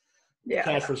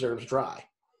cash reserves dry.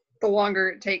 The longer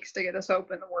it takes to get us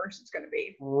open, the worse it's going to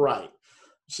be. Right.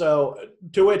 So,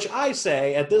 to which I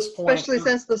say, at this point, especially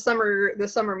since the summer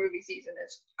movie season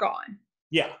is gone.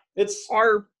 Yeah, it's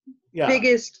our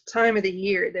biggest time of the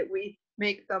year that we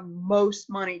make the most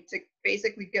money to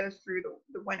basically get us through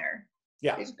the winter.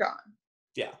 Yeah, is gone.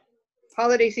 Yeah,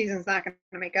 holiday season's not going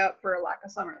to make up for a lack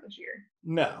of summer this year.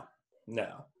 No.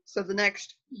 So the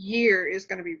next year is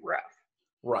going to be rough.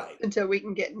 Right. Until we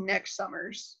can get next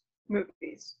summer's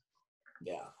movies.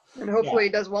 Yeah. And hopefully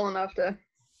it does well enough to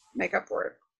make up for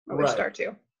it. Or we start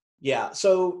to. Yeah.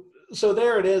 So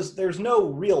there it is. There's no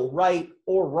real right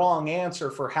or wrong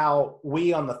answer for how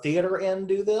we on the theater end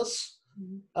do this.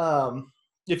 Mm-hmm.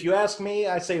 If you ask me,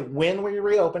 I say when we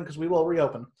reopen, because we will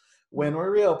reopen. When we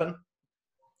reopen,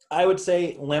 I would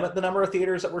say limit the number of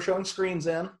theaters that we're showing screens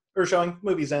in or showing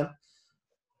movies in.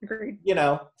 Agreed.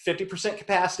 50%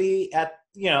 capacity at,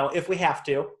 if we have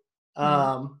to,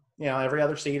 every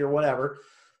other seat or whatever,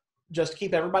 just to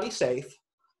keep everybody safe.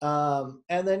 And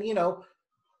then,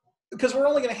 because we're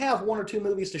only going to have 1 or 2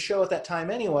 movies to show at that time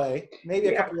anyway, maybe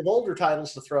a couple of older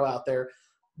titles to throw out there.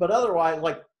 But otherwise,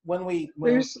 like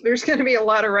there's going to be a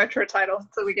lot of retro titles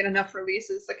until we get enough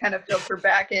releases to kind of filter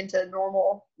back into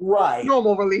normal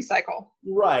release cycle.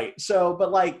 Right. So,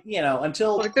 but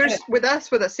until like there's with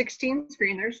a 16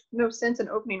 screen, there's no sense in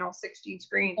opening all 16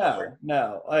 screens.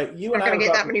 No. You're not going to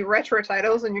get that many retro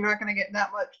titles, and you're not going to get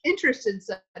that much interest in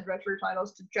said retro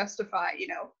titles to justify,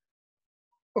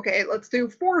 okay, let's do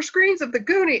 4 screens of the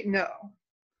Goonies. No.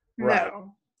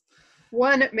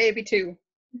 1, maybe 2.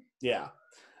 Yeah.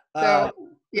 So,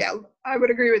 I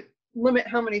would agree with limit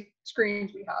how many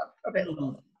screens we have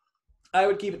available. I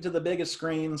would keep it to the biggest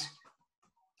screens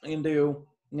and do,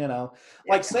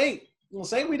 say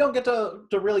we don't get to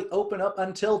really open up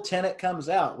until Tenet comes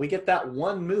out. We get that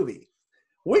one movie.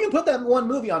 We can put that one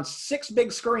movie on 6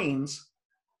 big screens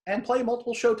and play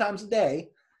multiple showtimes a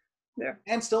day. Yeah.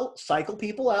 And still cycle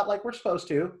people out like we're supposed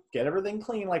to, get everything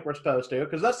clean like we're supposed to.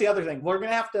 Because that's the other thing. We're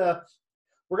gonna have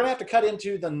to cut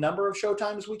into the number of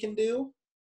showtimes we can do.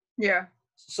 Yeah.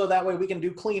 So that way we can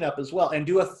do cleanup as well and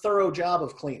do a thorough job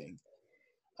of cleaning.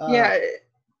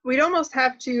 We'd almost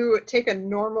have to take a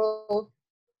normal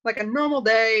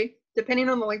day, depending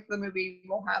on the length of the movie,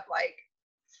 we'll have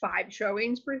 5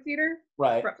 showings per theater.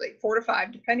 Right. Roughly 4 to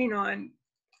 5, depending on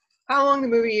how long the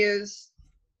movie is,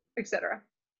 etc.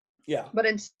 Yeah. But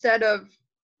instead of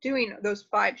doing those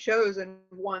 5 shows in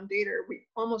one theater, we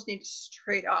almost need to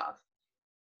straight off.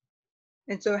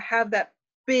 And so have that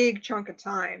big chunk of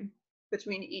time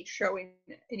between each showing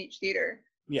in each theater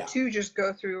to just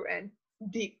go through and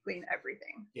deep clean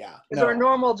everything. Yeah. Because our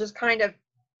normal just kind of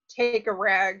take a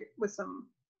rag with some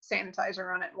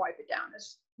sanitizer on it and wipe it down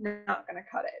is not going to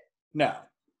cut it. No.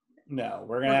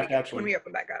 We're going to have to actually... When we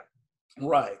open back up.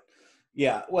 Right.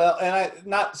 Yeah. Well, and I'm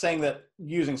not saying that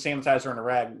using sanitizer and a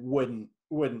rag wouldn't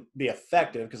be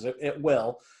effective, because it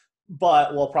will,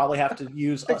 but we'll probably have to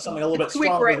use something a little bit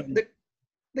stronger.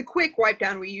 The quick wipe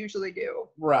down we usually do.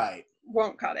 Right.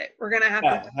 Won't cut it. We're going to have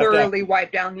to thoroughly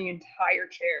wipe down the entire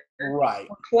chair. Right.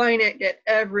 Recline it, get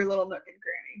every little nook and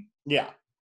cranny. Yeah.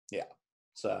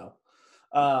 So,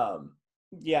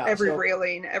 every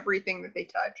railing, everything that they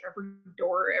touch, every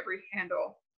door, every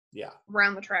handle. Yeah.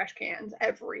 Around the trash cans,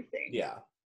 everything.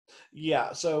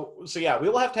 Yeah. So we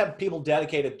will have to have people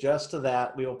dedicated just to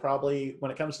that. We will probably,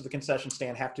 when it comes to the concession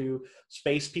stand, have to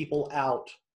space people out,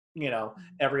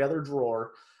 every other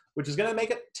drawer, which is going to make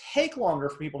it take longer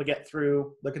for people to get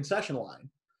through the concession line.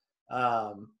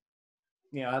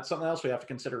 That's something else we have to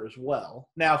consider as well.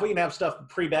 Now, if we can have stuff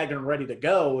pre-bagged and ready to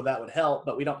go, that would help,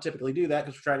 but we don't typically do that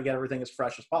because we try to get everything as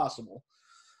fresh as possible.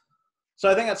 So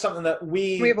I think that's something that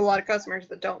we have a lot of customers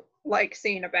that don't like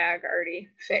seeing a bag already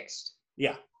fixed.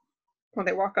 Yeah. When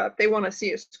they walk up, they want to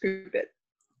see us scoop it.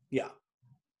 Yeah.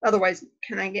 Otherwise,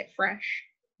 can I get fresh?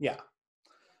 Yeah.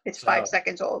 It's 5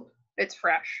 seconds old. It's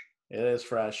fresh. It is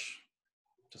fresh.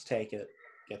 Just take it.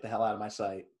 Get the hell out of my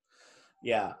sight.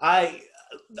 Yeah. I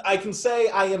can say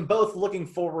I am both looking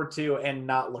forward to and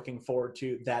not looking forward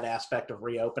to that aspect of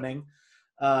reopening.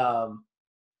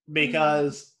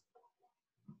 Because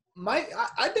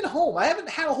I've been home. I haven't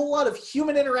had a whole lot of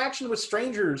human interaction with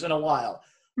strangers in a while.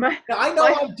 I know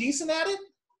I'm decent at it.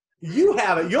 You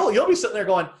have it. You'll be sitting there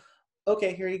going,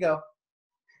 okay, here you go.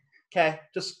 Okay,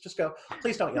 just go.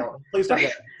 Please don't yell. Please don't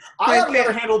yell. I, on the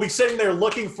other hand, will be sitting there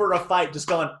looking for a fight, just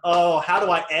going, oh, how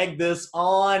do I egg this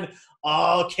on?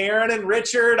 Oh, Karen and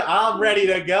Richard, I'm ready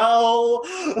to go.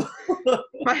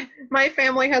 my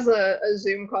family has a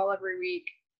Zoom call every week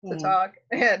to talk,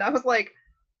 and I was like,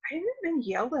 I haven't been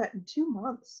yelled at in 2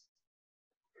 months.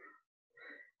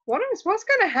 What's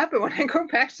going to happen when I go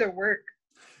back to work?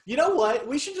 You know what?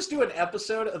 We should just do an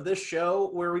episode of this show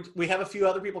where we have a few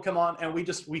other people come on and we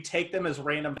take them as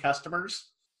random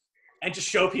customers and just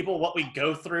show people what we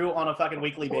go through on a fucking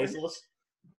weekly basis.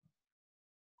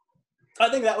 I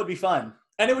think that would be fun.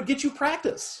 And it would get you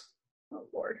practice. Oh,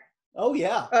 Lord. Oh,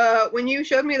 yeah. When you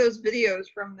showed me those videos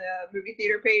from the movie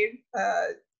theater page,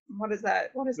 what is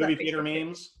that? Movie theater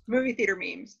memes? Movie theater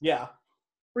memes. Yeah.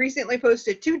 Recently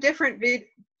posted 2 different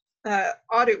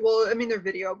audio. Well, I mean, they're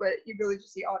video, but you really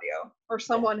just see audio. Or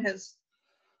someone has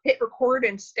hit record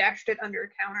and stashed it under a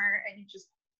counter, and you just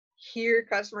hear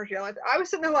customers yell at. I was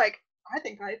sitting there like, I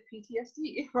think I have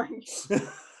PTSD.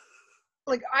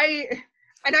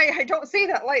 I don't say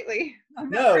that lightly. I'm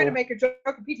not trying to make a joke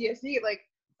of PTSD. Like,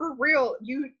 for real,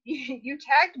 you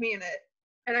tagged me in it.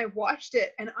 and I watched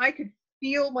it, and I could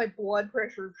feel my blood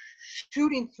pressure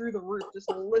shooting through the roof just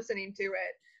listening to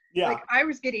it. Yeah. Like, I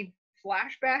was getting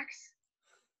flashbacks.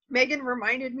 Megan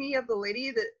reminded me of the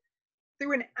lady that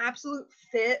threw an absolute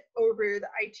fit over the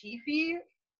IT fee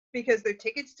because their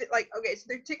tickets okay,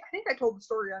 so I think I told the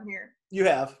story on here. You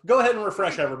have. Go ahead and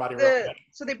refresh everybody real quick.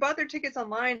 So they bought their tickets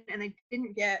online and they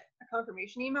didn't get a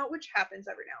confirmation email, which happens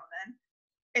every now and then.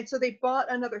 And so they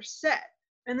bought another set,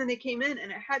 and then they came in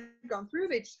and it hadn't gone through.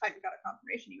 They just hadn't got a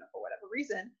confirmation email for whatever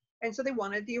reason. And so they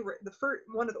wanted the first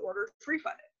one of the orders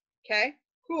refunded. Okay,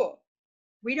 cool.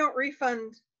 We don't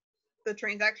refund the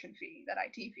transaction fee, that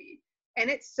IT fee. And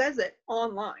it says it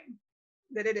online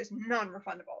that it is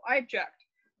non-refundable. I checked.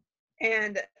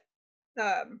 And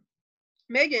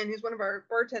Megan, who's one of our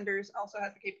bartenders, also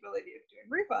has the capability of doing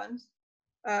refunds,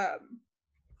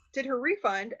 did her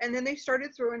refund, and then they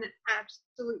started throwing an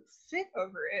absolute fit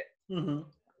over it. Mm-hmm.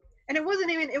 And it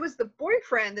wasn't even, it was the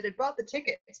boyfriend that had bought the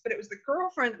tickets, but it was the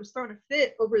girlfriend that was throwing a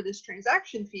fit over this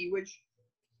transaction fee, which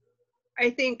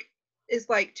I think is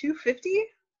like $250-ish,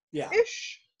 Yeah.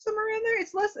 somewhere around there.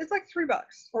 It's less, it's like $3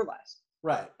 or less.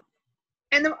 Right.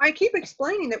 And then I keep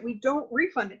explaining that we don't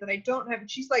refund it, that I don't have it.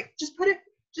 She's like, just put it,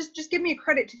 just give me a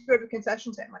credit to go to the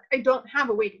concession stand. I'm like, I don't have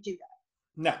a way to do that.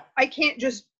 No. I can't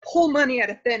just pull money out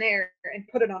of thin air and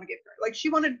put it on a gift card. Like,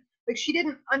 she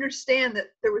didn't understand that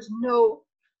there was no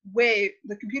way,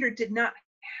 the computer did not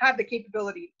have the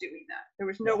capability of doing that. There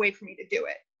was no way for me to do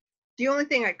it. The only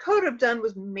thing I could have done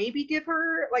was maybe give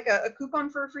her like a coupon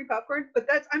for a free popcorn, but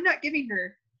I'm not giving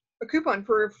her a coupon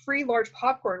for a free large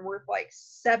popcorn worth like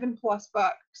 $7+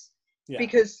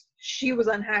 because she was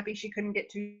unhappy she couldn't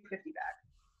get $250 back.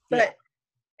 But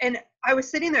and I was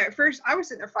sitting there at first, I was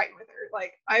sitting there fighting with her.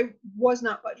 Like, I was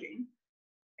not budging.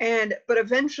 But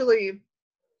eventually,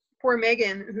 poor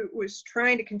Megan, who was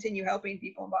trying to continue helping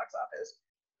people in box office,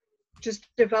 just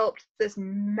developed this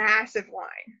massive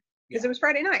line. Because it was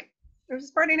Friday night. It was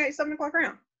Friday night, 7 o'clock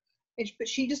round. But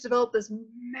she just developed this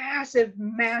massive,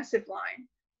 massive line.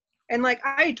 And like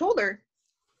I told her,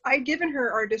 I'd given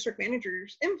her our district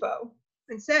manager's info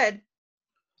and said,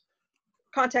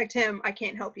 contact him, I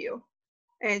can't help you.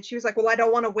 And she was like, well, I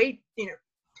don't want to wait,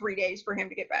 3 days for him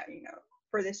to get back,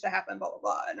 for this to happen, blah, blah,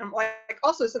 blah. And I'm like,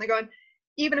 also sitting there going,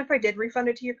 even if I did refund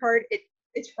it to your card,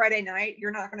 it's Friday night.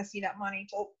 You're not going to see that money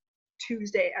till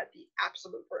Tuesday at the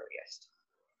absolute earliest.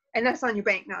 And that's on your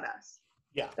bank, not us.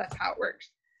 Yeah. That's how it works.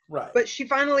 Right. But she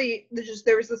finally,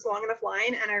 there was this long enough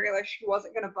line, and I realized she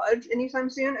wasn't going to budge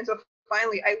anytime soon. And so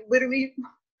finally, I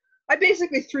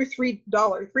basically threw three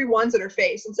ones in her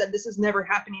face and said, this is never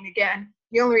happening again.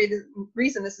 The only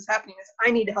reason this is happening is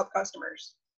I need to help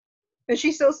customers. And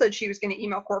she still said she was going to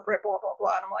email corporate, blah, blah,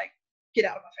 blah. And I'm like, get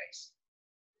out of my face.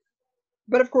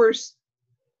 But of course,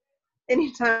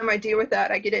 anytime I deal with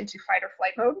that, I get into fight or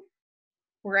flight mode,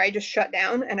 where I just shut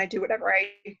down and I do whatever I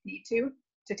need to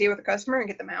deal with the customer and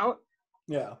get them out.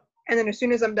 Yeah. And then as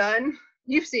soon as I'm done,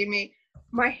 you've seen me,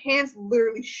 my hands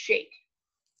literally shake.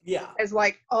 Yeah. As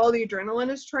like all the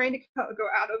adrenaline is trying to go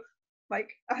out of,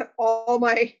 like, all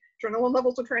my adrenaline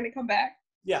levels are trying to come back.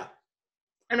 Yeah.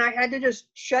 And I had to just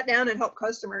shut down and help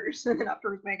customers. And then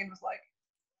afterwards, Megan was like,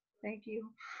 thank you.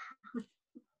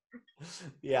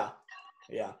 Yeah.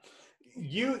 Yeah.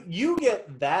 You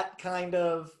get that kind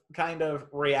of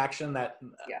reaction, that,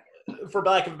 for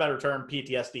lack of a better term,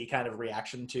 PTSD kind of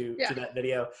reaction to that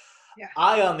video. Yeah.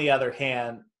 I, on the other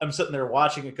hand, I'm sitting there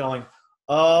watching it going,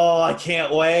 oh, I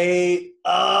can't wait.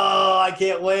 Oh, I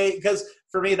can't wait. Because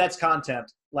for me, that's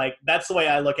content. Like, that's the way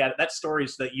I look at it. That's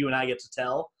stories that you and I get to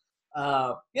tell.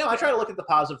 I try to look at the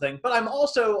positive thing, but I'm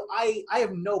also, I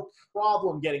have no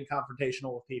problem getting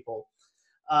confrontational with people.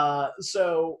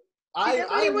 So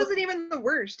I wasn't even the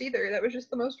worst either. That was just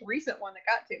the most recent one that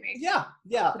got to me. Yeah.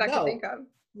 That I could think of.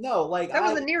 No, like, that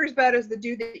wasn't near as bad as the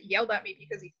dude that yelled at me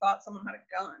because he thought someone had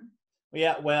a gun.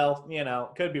 Yeah, well,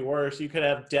 it could be worse. You could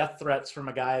have death threats from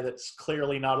a guy that's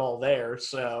clearly not all there.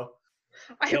 So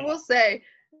I will say,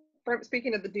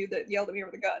 speaking of the dude that yelled at me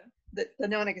over the gun, the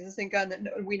non-existent gun that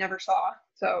we never saw.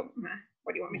 So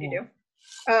what do you want me to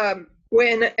do?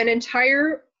 When an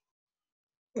entire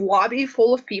lobby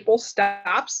full of people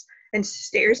stops and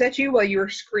stares at you while you are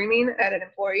screaming at an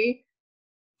employee,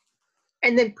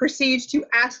 and then proceeds to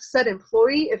ask said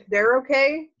employee if they're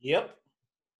okay. Yep.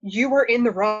 You were in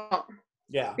the wrong.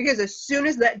 Yeah. Because as soon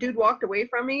as that dude walked away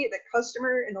from me, the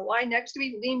customer in the line next to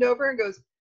me leaned over and goes,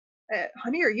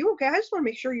 honey, are you okay? I just want to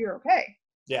make sure you're okay.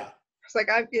 Yeah. It's like,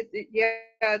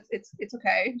 it's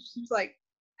okay. She was like,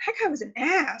 that guy was an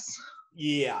ass.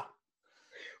 Yeah.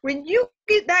 When you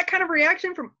get that kind of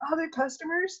reaction from other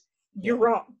customers, you're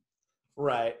wrong.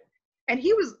 Right. And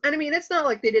he was, and I mean, it's not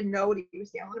like they didn't know what he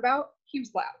was yelling about. He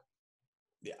was loud.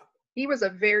 Yeah. He was a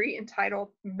very entitled,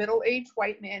 middle-aged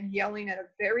white man yelling at a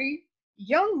very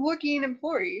young-looking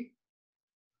employee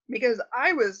because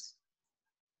I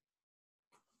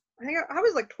think I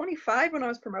was like 25 when I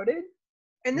was promoted,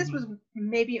 and this was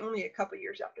maybe only a couple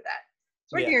years after that.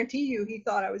 So I guarantee you he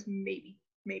thought I was maybe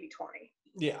 20.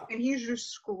 Yeah. And he's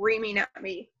just screaming at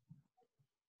me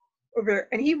over there.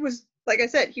 And he was, like I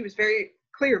said, he was very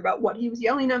clear about what he was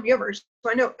yelling at me over. So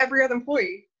I know every other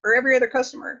employee or every other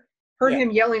customer heard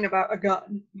him yelling about a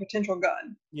gun, a potential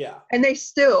gun. Yeah. And they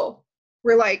still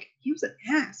were like, he was an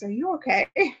ass. Are you okay?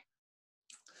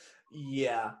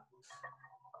 Yeah.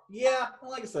 Yeah.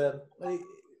 Like I said,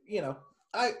 you know,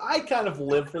 I kind of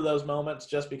live for those moments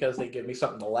just because they give me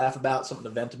something to laugh about, something to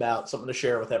vent about, something to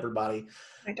share with everybody.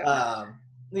 I don't.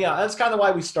 Yeah, that's kind of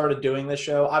why we started doing this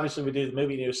show. Obviously, we do the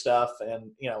movie news stuff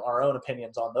and, you know, our own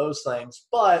opinions on those things.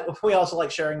 But we also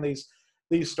like sharing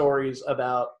these stories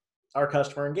about our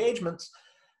customer engagements.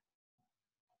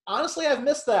 Honestly, I've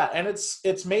missed that, and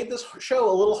it's made this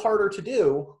show a little harder to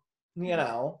do. You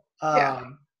know,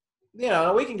 you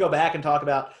know, we can go back and talk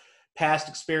about past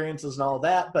experiences and all of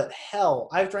that, but hell,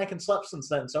 I've drank and slept since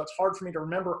then, so it's hard for me to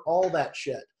remember all that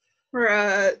shit. For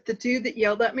the dude that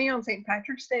yelled at me on St.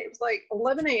 Patrick's Day, it was like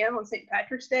 11 a.m. on St.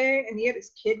 Patrick's Day, and he had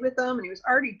his kid with him, and he was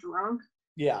already drunk.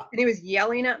 Yeah. And he was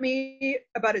yelling at me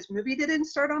about his movie that didn't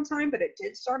start on time, but it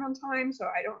did start on time, so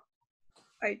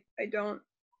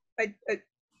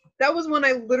that was when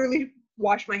I literally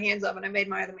washed my hands up and I made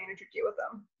my other manager deal with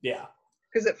them. Yeah.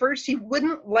 Because at first he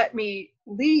wouldn't let me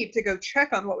leave to go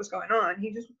check on what was going on.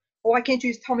 He just, why can't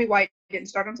you just tell me why it didn't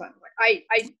start on time? Like,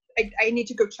 I need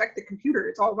to go check the computer.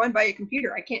 It's all run by a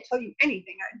computer. I can't tell you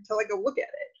anything until I go look at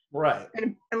it. Right.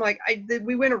 And like,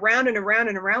 we went around and around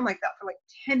and around like that for like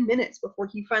 10 minutes before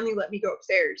he finally let me go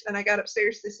upstairs. And I got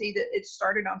upstairs to see that it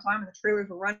started on time and the trailers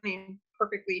were running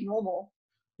perfectly normal.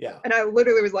 Yeah. And I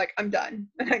literally was like, I'm done.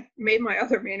 And I made my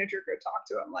other manager go talk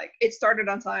to him. Like, it started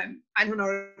on time. I don't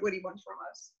know what he wants from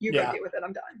us. You go deal with it.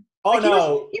 I'm done. Oh, like,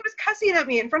 no. He was cussing at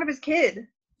me in front of his kid.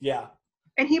 Yeah.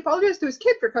 And he apologized to his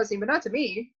kid for cussing, but not to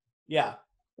me. Yeah.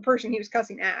 The person he was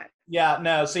cussing at. Yeah,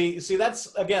 no, see,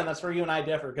 that's where you and I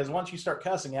differ, because once you start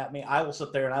cussing at me, I will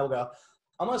sit there and I will go,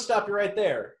 I'm going to stop you right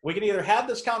there. We can either have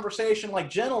this conversation like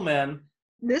gentlemen,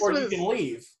 or you can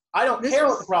leave. I don't care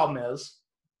what the problem is.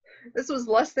 This was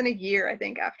less than a year, I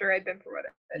think, after I'd been promoted.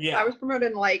 Yeah. I was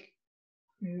promoted in like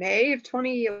May of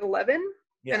 2011,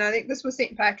 and I think this was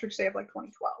St. Patrick's Day of like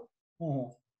 2012.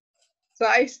 Mm-hmm. So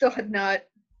I still had not,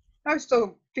 I was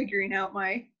still figuring out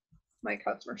my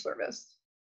customer service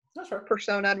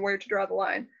persona and where to draw the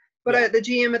line. But the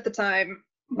GM at the time,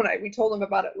 when we told him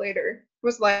about it later,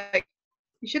 was like,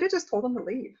 you should have just told him to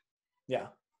leave. Yeah.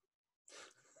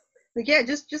 Like, yeah,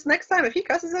 just next time, if he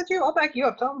cusses at you, I'll back you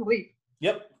up. Tell him to leave.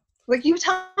 Yep. Like, you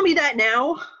tell me that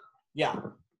now. Yeah.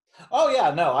 Oh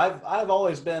yeah, no, I've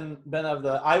always been of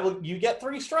the you get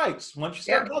 3 strikes. Once you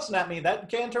start cussing at me, that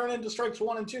can turn into strikes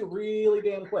 1 and 2 really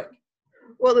damn quick.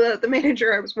 Well, the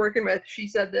manager I was working with, she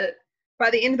said that by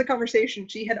the end of the conversation,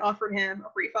 she had offered him a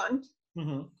refund.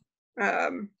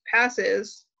 Mm-hmm.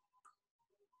 Passes.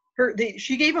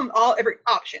 She gave him every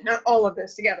option, not all of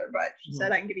this together, but she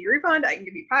said, I can give you a refund, I can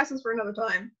give you passes for another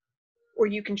time, or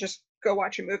you can just go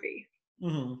watch a movie.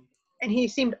 Mm-hmm. And he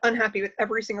seemed unhappy with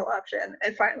every single option.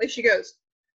 And finally she goes,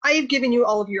 I have given you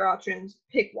all of your options.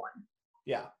 Pick one.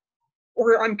 Yeah.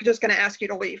 Or I'm just going to ask you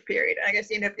to leave, period. And I guess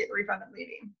he ended up getting a refund and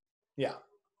leaving. Yeah.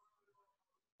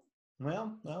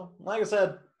 Well, like I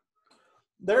said,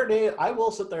 I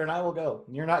will sit there and I will go.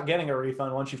 You're not getting a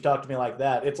refund once you've talked to me like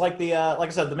that. It's like like I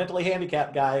said, the mentally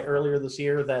handicapped guy earlier this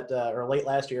year or late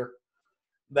last year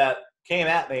that came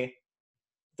at me,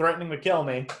 threatening to kill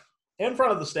me in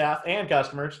front of the staff and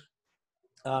customers.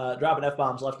 Dropping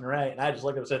F-bombs left and right, and I just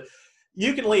looked at him and said,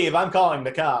 you can leave, I'm calling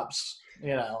the cops.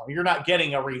 You know, you're not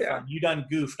getting a refund. You done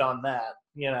goofed on that,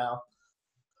 you know.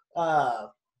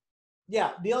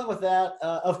 Dealing with that,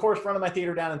 of course, running my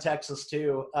theater down in Texas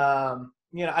too.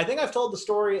 You know, I think I've told the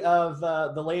story of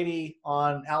the lady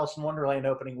on Alice in Wonderland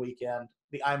opening weekend,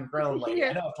 the I'm Grown lady.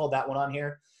 I know I've told that one on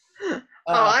here.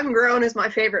 I'm Grown is my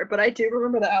favorite, but I do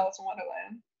remember the Alice in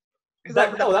Wonderland.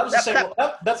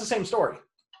 That's the same story.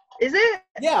 Is it?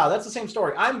 Yeah, that's the same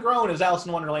story. I'm Grown is Alice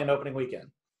in Wonderland opening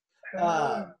weekend.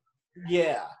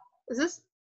 Yeah. Is this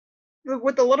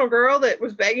with the little girl that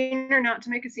was begging her not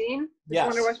to make a scene? Yes.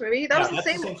 Wonder West movie? That was the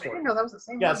same story. I didn't know that was the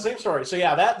same one. Same story. So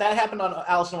yeah, that happened on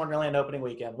Alice in Wonderland opening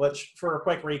weekend, which, for a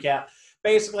quick recap,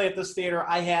 basically at this theater,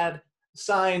 I had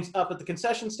signs up at the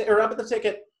concession stand, or up at the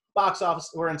ticket box office,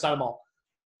 we're inside a mall,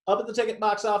 up at the ticket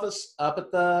box office, up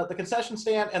at the concession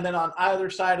stand, and then on either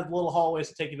side of the little hallways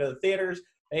to take you to the theaters,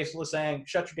 basically saying,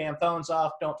 shut your damn phones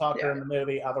off, don't talk during the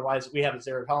movie, otherwise we have a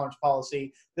zero tolerance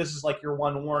policy. This is like your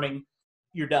one warning,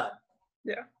 you're done.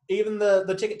 Yeah. Even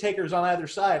the ticket takers on either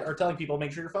side are telling people,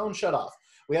 make sure your phone's shut off.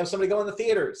 We have somebody go in the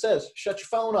theater, it says, shut your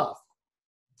phone off.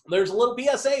 There's a little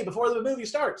PSA before the movie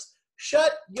starts.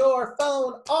 Shut your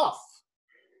phone off.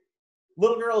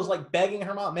 Little girl is like begging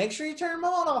her mom, make sure you turn your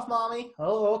phone off, mommy.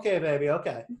 Oh, okay, baby,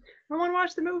 okay. I want to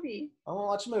watch the movie. I want to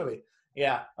watch the movie.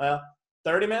 Yeah, well,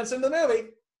 30 minutes into the movie,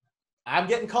 I'm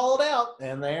getting called out,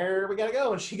 and there we gotta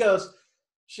go. And she goes,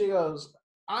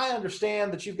 I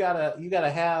understand that you've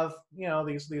gotta have, you know,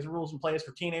 these rules in place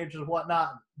for teenagers and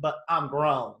whatnot, but I'm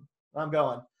grown. I'm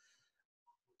going,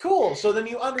 cool. So then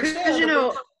you understand. Because, you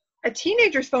know, a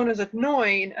teenager's phone is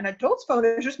annoying, an adult's phone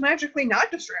is just magically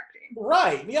not distracting.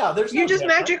 Right, yeah. You just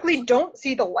magically don't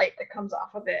see the light that comes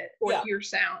off of it, or hear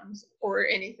sounds, or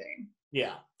anything.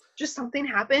 Yeah. Just something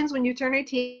happens when you turn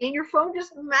 18, your phone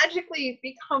just magically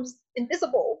becomes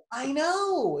invisible. I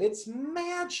know, it's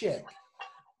magic.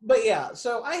 But yeah,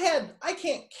 so I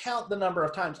can't count the number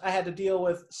of times I had to deal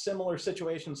with similar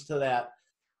situations to that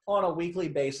on a weekly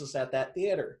basis at that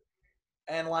theater.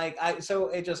 And like,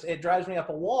 it drives me up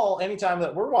a wall anytime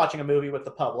that we're watching a movie with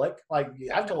the public. Like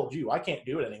I've told you, I can't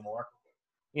do it anymore.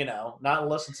 You know, not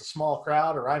unless it's a small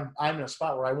crowd or I'm in a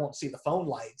spot where I won't see the phone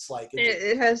lights. Like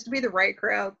it has to be the right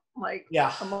crowd. Like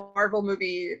a Marvel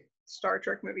movie, Star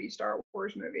Trek movie, Star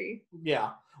Wars movie. Yeah,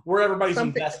 where everybody's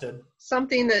invested.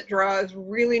 Something that draws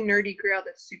really nerdy crowd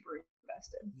that's super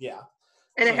invested. Yeah.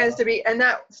 And it has to be, and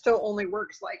that still only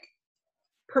works like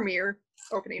premiere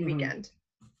opening weekend.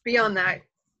 Beyond that,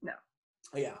 no.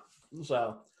 Yeah.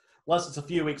 So unless it's a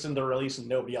few weeks into release and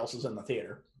nobody else is in the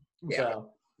theater. Yeah. So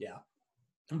yeah.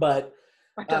 But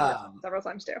I've done that several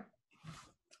times too.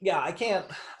 Yeah, I can't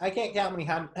count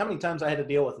how many times I had to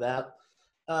deal with that.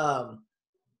 One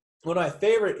of my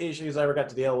favorite issues I ever got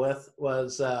to deal with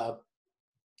was I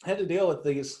had to deal with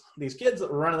these kids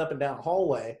that were running up and down the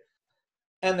hallway,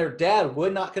 and their dad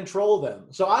would not control them.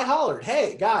 So I hollered,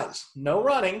 "Hey guys, no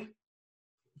running,"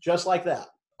 just like that.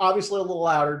 Obviously a little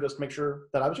louder, just to make sure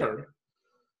that I was heard.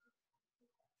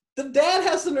 The dad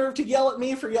has the nerve to yell at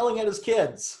me for yelling at his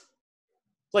kids.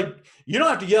 It's like, you don't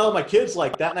have to yell at my kids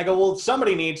like that. And I go, well,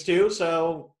 somebody needs to,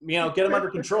 so, you know, get them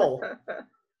under control.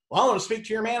 Well, I want to speak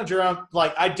to your manager. I'm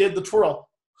like, I did the twirl.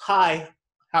 Hi,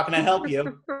 how can I help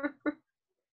you?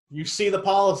 You see the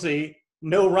policy.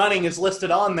 No running is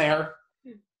listed on there.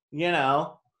 You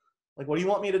know, like, what do you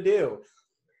want me to do?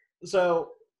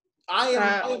 So I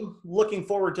am looking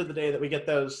forward to the day that we get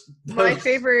those. My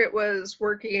favorite was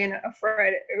working a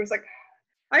Friday. It was like,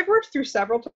 I've worked through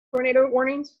several tornado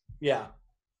warnings. Yeah.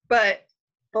 But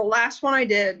the last one I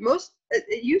did, most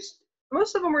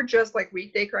of them were just like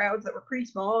weekday crowds that were pretty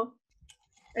small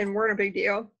and weren't a big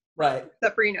deal. Right.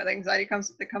 Except for, you know, the anxiety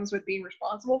that comes with being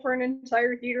responsible for an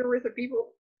entire theater worth of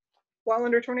people while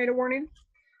under tornado warning.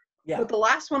 Yeah. But the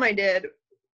last one I did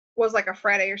was like a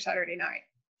Friday or Saturday night,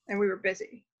 and we were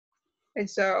busy. And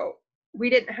so we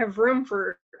didn't have room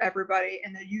for everybody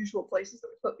in the usual places that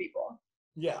we put people.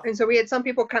 Yeah. And so we had some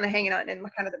people kind of hanging out in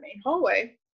kind of the main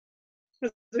hallway.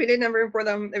 We didn't have room for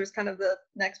them. It was kind of the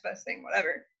next best thing,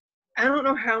 whatever. I don't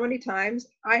know how many times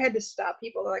I had to stop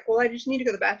people. They're like, well, I just need to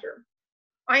go to the bathroom.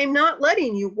 I am not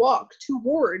letting you walk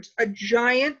towards a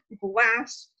giant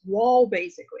glass wall,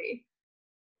 basically,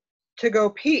 to go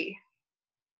pee.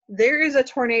 There is a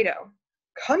tornado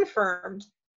confirmed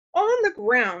on the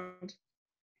ground,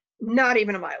 not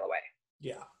even a mile away.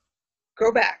 Yeah.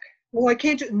 Go back. Well, I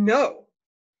can't just, no.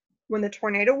 When the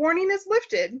tornado warning is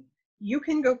lifted, you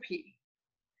can go pee.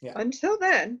 Yeah. Until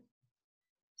then,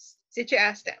 sit your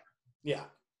ass down. Yeah.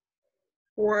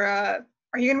 Or, are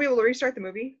you going to be able to restart the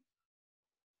movie?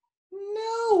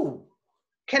 No.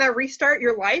 Can I restart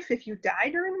your life if you die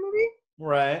during the movie?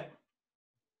 Right.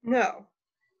 No.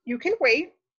 You can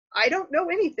wait. I don't know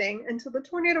anything until the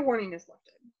tornado warning is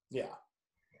lifted. Yeah.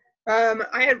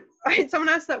 I had someone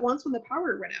ask that once when the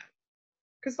power went out.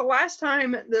 Because the last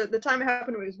time, the time it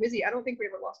happened when it was busy, I don't think we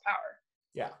ever lost power.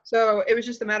 Yeah. So it was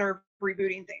just a matter of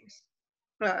rebooting things,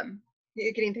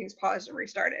 getting things paused and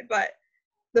restarted. But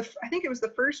I think it was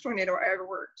the first tornado I ever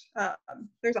worked.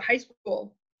 There's a high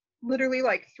school literally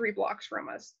like 3 blocks from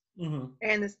us. Mm-hmm.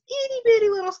 And this itty bitty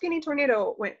little skinny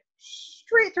tornado went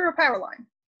straight through a power line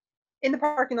in the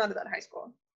parking lot of that high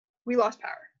school. We lost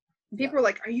power. And people were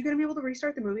like, are you going to be able to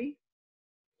restart the movie?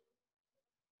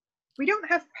 We don't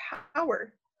have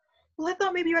power. Well, I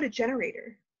thought maybe you had a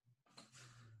generator.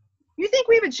 You think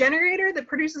we have a generator that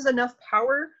produces enough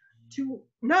power to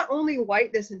not only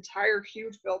light this entire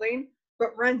huge building,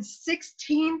 but run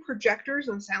 16 projectors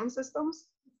and sound systems?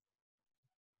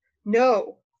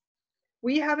 No.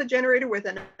 We have a generator with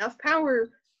enough power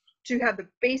to have the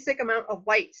basic amount of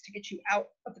lights to get you out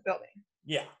of the building.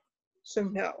 Yeah. So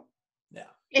no. Yeah.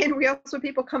 And we also have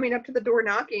people coming up to the door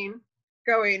knocking,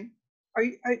 going,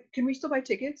 can we still buy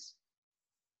tickets?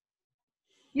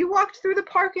 You walked through the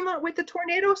parking lot with the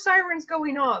tornado sirens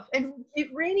going off and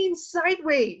it raining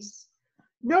sideways.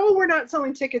 No, we're not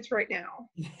selling tickets right now.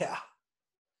 Yeah.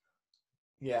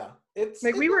 Yeah. I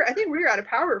think we were out of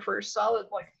power for a solid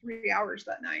 3 hours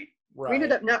that night. Right. We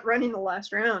ended up not running the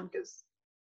last round because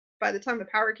by the time the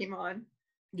power came on,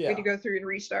 we had to go through and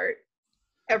restart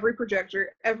every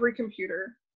projector, every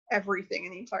computer, everything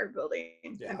in the entire building.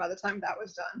 Yeah. And by the time that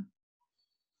was done,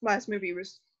 the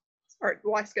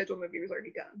last scheduled movie was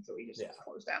already done. So we just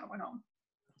closed down and went home.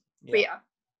 Yeah. But yeah.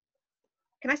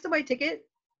 Can I still buy a ticket?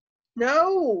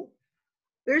 No.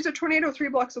 There's a tornado 3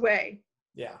 blocks away.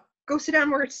 Yeah. Go sit down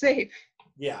where it's safe.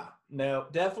 Yeah. No,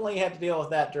 definitely had to deal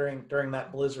with that during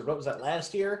that blizzard. What was that,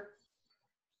 last year?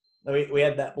 We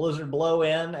had that blizzard blow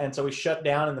in, and so we shut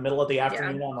down in the middle of the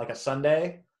afternoon on a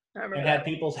Sunday. And had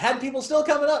people still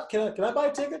coming up. Can I buy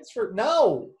tickets for?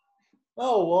 No.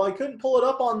 Oh, well, I couldn't pull it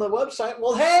up on the website.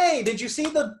 Well, hey, did you see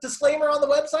the disclaimer on the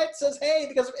website that says, hey,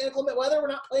 because of inclement weather, we're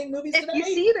not playing movies today? You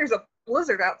see there's a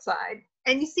blizzard outside,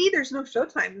 and you see there's no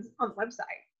showtimes on the website.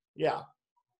 Yeah.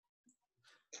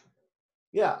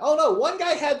 Yeah. Oh, no, one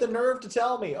guy had the nerve to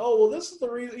tell me, oh, well, this is the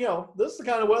reason, this is the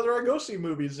kind of weather I go see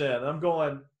movies in. And I'm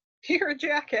going, you're a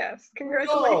jackass.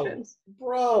 Congratulations.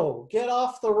 Bro, get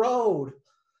off the road.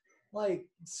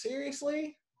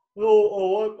 Seriously?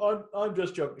 I'm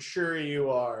just joking. Sure you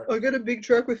are. I got a big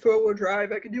truck with 4-wheel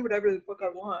drive. I can do whatever the fuck I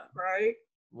want, right?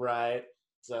 Right.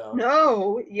 So.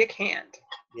 No, you can't.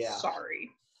 Yeah.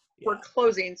 Sorry. Yeah. We're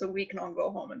closing so we can all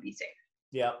go home and be safe.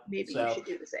 Yeah. Maybe you should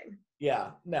do the same.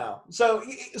 Yeah. No. So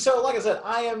like I said,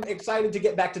 I am excited to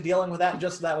get back to dealing with that,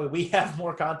 just so that way we have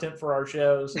more content for our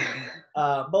shows.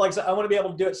 But like I said, I want to be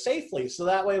able to do it safely, so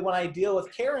that way when I deal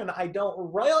with Karen, I don't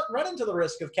run into the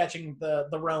risk of catching the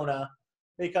Rona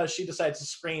because she decides to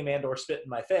scream and or spit in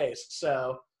my face.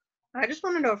 So I just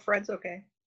want to know if Fred's okay.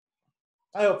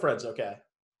 I hope Fred's okay.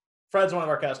 Fred's one of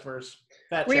our customers.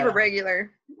 We have a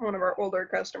regular, one of our older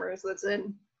customers that's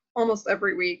in almost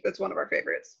every week. That's one of our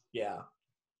favorites. Yeah.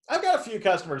 I've got a few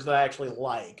customers that I actually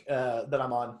like, that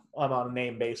I'm on a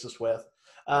name basis with.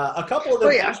 A couple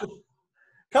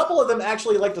of them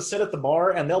actually like to sit at the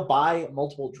bar and they'll buy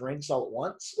multiple drinks all at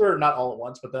once, or not all at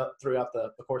once, but throughout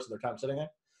the course of their time sitting there.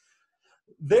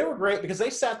 They were great because they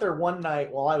sat there one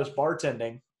night while I was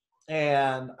bartending,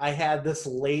 and I had this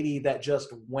lady that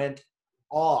just went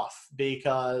off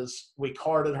because we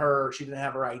carded her. She didn't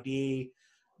have her ID,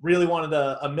 really wanted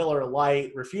a Miller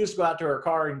Lite, refused to go out to her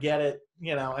car and get it,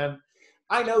 and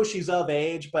I know she's of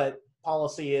age, but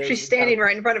policy is... She's standing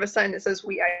right in front of a sign that says,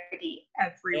 we ID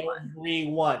everyone.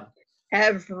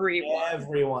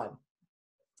 Everyone.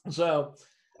 So...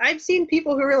 I've seen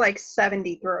people who are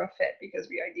 70 throw a fit because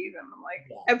we ID them. I'm like,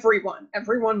 yeah. Everyone.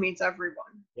 Everyone means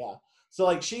everyone. Yeah.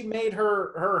 So she made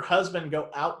her husband go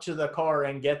out to the car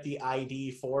and get the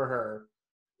ID for her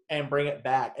and bring it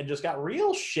back, and just got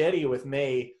real shitty with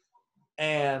me.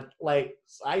 And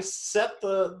I set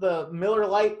the Miller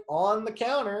Lite on the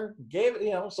counter, gave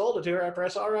it, sold it to her after I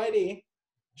saw her ID.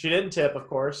 She didn't tip, of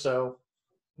course, so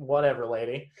whatever,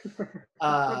 lady.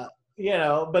 But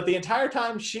the entire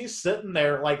time she's sitting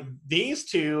there, these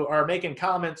two are making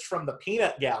comments from the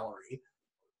peanut gallery,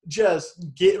 just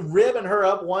ribbing her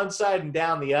up one side and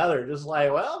down the other. Just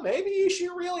well, maybe she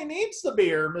really needs the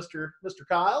beer, Mr.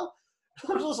 Kyle.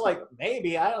 I was just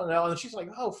maybe, I don't know. And she's like,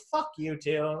 oh, fuck you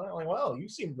too. And I'm like, well, you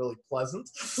seem really pleasant.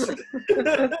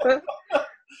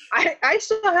 I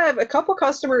still have a couple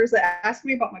customers that ask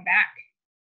me about my back.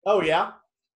 Oh, yeah?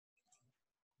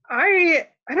 I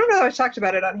don't know if I talked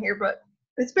about it on here, but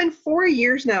it's been 4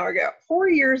 years now ago. 4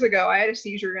 years ago, I had a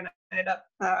seizure and I ended up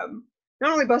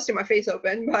not only busting my face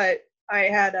open, but I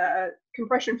had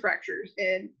compression fractures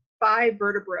in 5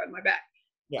 vertebrae in my back.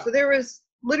 Yeah. So there was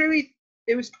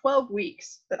it was 12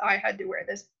 weeks that I had to wear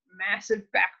this massive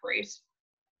back brace.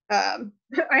 I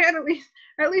had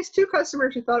at least 2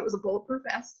 customers who thought it was a bulletproof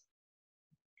vest.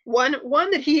 One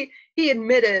that he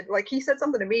admitted, he said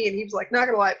something to me and he was like, not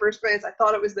gonna lie, at first place I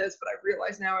thought it was this, but I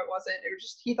realized now it wasn't. It was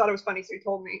just, he thought it was funny, so he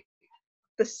told me.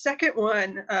 The second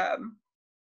one,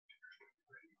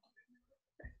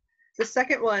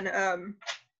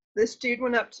 this dude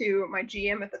went up to my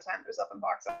GM at the time that was up in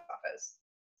box office,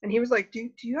 and he was like, do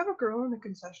you have a girl in the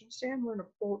concession stand wearing a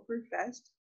bulletproof vest?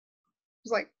 I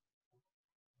was like,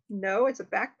 no, it's a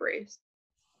back brace.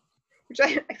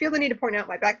 which I feel the need to point out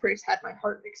my back brace had my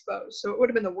heart exposed, so it would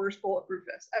have been the worst bulletproof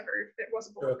vest ever if it was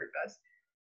a bulletproof vest.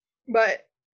 But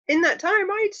in that time,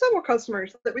 I had several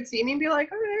customers that would see me and be like,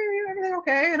 "Oh, everything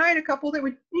okay?" And I had a couple that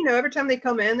would, every time they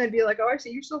come in, they'd be like, "Oh, I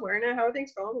see you're still wearing it. How are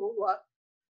things going?" Blah, blah,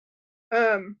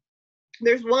 blah.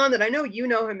 There's one that I know you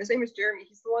know him. His name is Jeremy.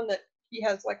 He's the one that he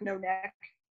has like no neck.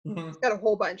 Mm-hmm. He's got a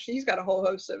whole bunch. He's got a whole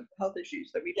host of health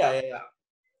issues that we Yeah, talk about.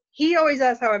 He always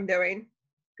asks how I'm doing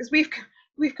because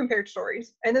we've compared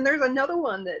stories. And then there's another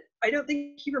one that I don't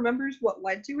think he remembers what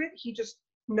led to it. He just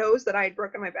knows that I had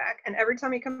broken my back. And every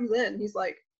time he comes in, he's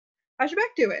like, "How's your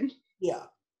back doing?" Yeah.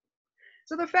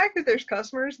 So the fact that there's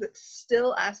customers that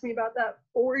still ask me about that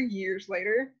 4 years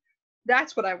later,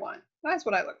 that's what I want. That's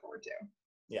what I look forward to.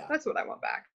 Yeah. That's what I want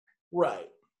back. Right.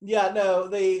 Yeah, no,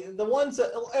 the ones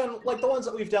that, and like the ones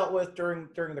that we've dealt with during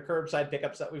the curbside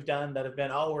pickups that we've done that have been,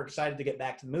 oh, we're excited to get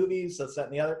back to the movies, this, that,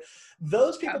 and the other.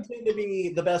 Those people tend to be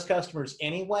the best customers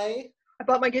anyway. I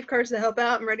bought my gift cards to help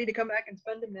out. I'm ready to come back and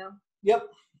spend them now. Yep.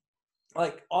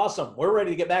 Like, awesome. We're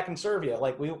ready to get back and serve you.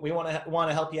 Like, we want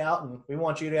to help you out, and we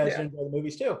want you guys to enjoy the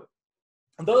movies too.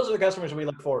 And those are the customers we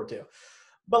look forward to.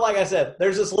 But like I said,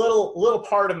 there's this little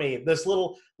part of me, this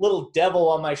little devil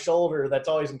on my shoulder that's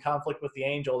always in conflict with the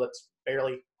angel that's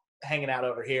barely hanging out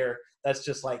over here. That's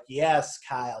just like, yes,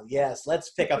 Kyle, yes, let's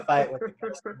pick a fight with the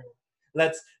customer.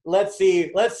 Let's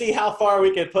see how far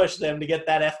we can push them to get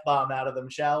that F-bomb out of them,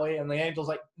 shall we? And the angel's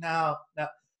like, no,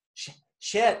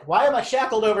 shit, why am I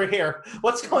shackled over here?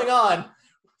 What's going on?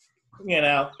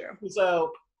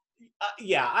 So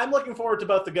yeah, I'm looking forward to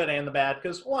both the good and the bad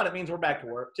because 1, it means we're back to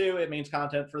work. 2, it means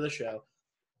content for the show.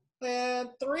 And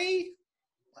 3,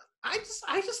 I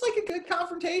just like a good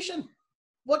confrontation.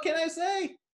 What can I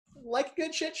say? Like a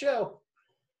good shit show.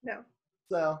 No.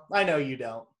 So I know you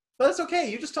don't, but it's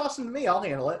okay. You just toss them to me. I'll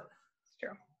handle it. It's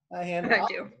true. I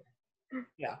do.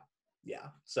 Yeah.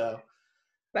 So.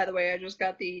 By the way, I just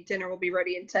got the dinner will be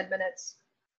ready in 10 minutes.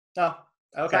 Oh,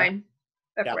 okay. Fine.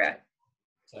 FYI.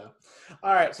 So,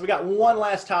 all right. So we got one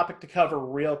last topic to cover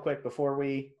real quick before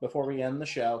we end the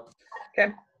show.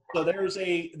 Okay. So there was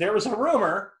a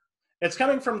rumor. It's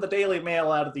coming from the Daily Mail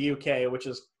out of the UK, which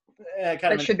is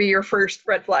that should be your first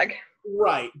red flag.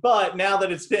 Right. But now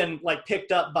that it's been like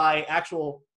picked up by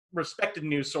actual respected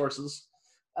news sources,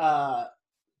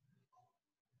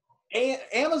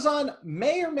 Amazon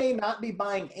may or may not be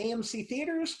buying AMC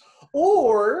theaters,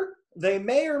 or they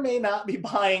may or may not be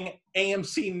buying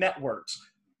AMC networks.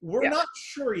 We're not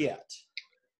sure yet.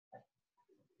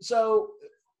 So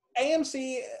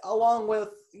AMC, along with,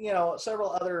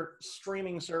 several other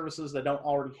streaming services that don't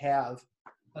already have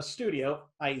a studio,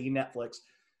 i.e. Netflix,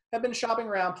 have been shopping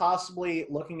around, possibly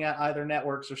looking at either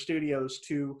networks or studios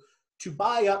to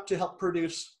buy up to help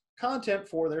produce content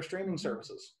for their streaming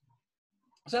services.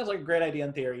 Sounds like a great idea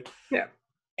in theory. Yeah.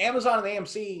 Amazon and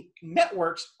AMC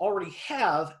networks already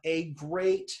have a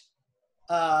great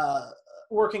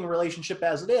working relationship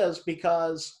as it is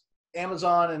because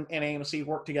Amazon and AMC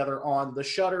work together on the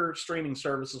Shudder streaming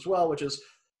service as well, which is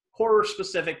horror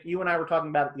specific. You and I were talking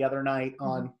about it the other night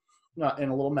on in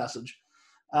a little message.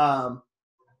 So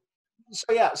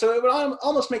it would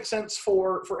almost make sense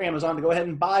for Amazon to go ahead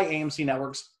and buy AMC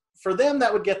networks. For them,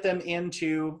 that would get them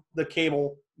into the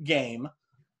cable game.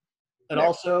 It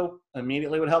also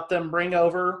immediately would help them bring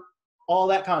over all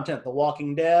that content, The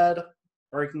Walking Dead,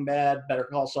 Breaking Bad, Better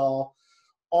Call Saul,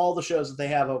 all the shows that they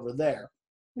have over there.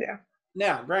 Yeah.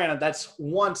 Now, granted, that's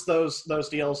once those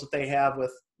deals that they have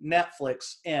with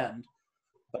Netflix end,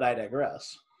 but I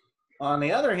digress. On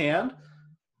the other hand,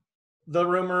 the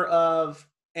rumor of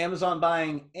Amazon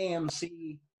buying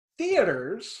AMC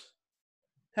theaters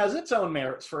has its own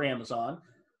merits for Amazon.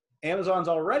 Amazon's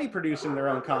already producing their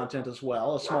own content as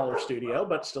well, a smaller studio,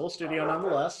 but still a studio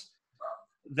nonetheless.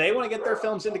 They want to get their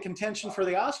films into contention for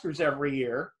the Oscars every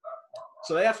year,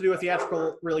 so they have to do a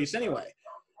theatrical release anyway.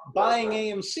 Buying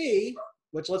AMC,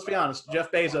 which, let's be honest,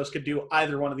 Jeff Bezos could do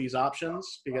either one of these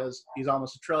options because he's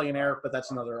almost a trillionaire, but that's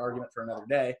another argument for another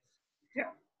day. Yeah.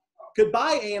 Could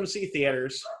buy AMC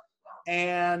theaters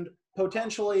and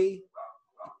potentially,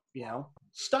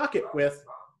 stock it with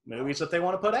movies that they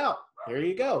want to put out. There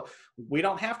you go. We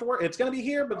don't have to worry. It's going to be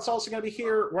here, but it's also going to be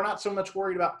here. We're not so much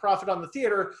worried about profit on the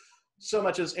theater, so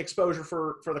much as exposure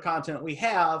for the content we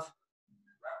have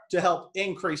to help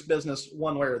increase business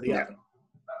one way or the other.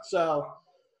 So,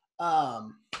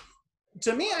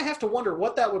 to me, I have to wonder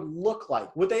what that would look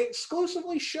like. Would they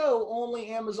exclusively show only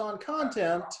Amazon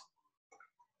content,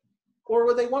 or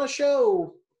would they want to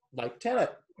show, like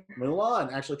Tenet,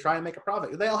 Mulan, actually try and make a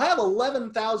profit? They'll have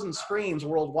 11,000 screens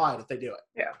worldwide if they do it.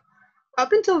 Yeah.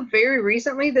 Up until very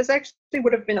recently, this actually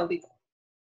would have been illegal.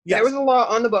 Yes. There was a law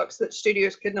on the books that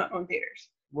studios could not own theaters.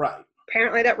 Right.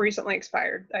 Apparently that recently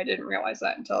expired. I didn't realize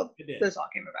that until this all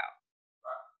came about.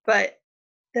 But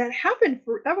that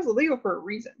that was illegal for a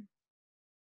reason.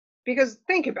 Because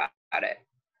think about it.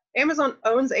 Amazon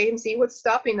owns AMC. What's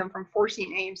stopping them from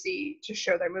forcing AMC to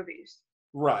show their movies?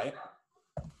 Right.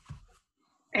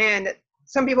 And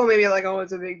some people may be like, oh,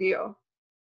 it's a big deal.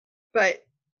 But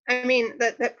I mean,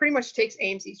 that pretty much takes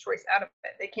AMC's choice out of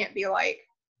it. They can't be like,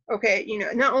 okay,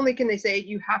 not only can they say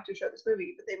you have to show this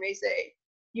movie, but they may say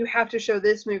you have to show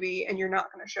this movie and you're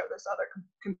not going to show this other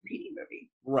competing movie.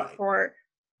 Right. Or,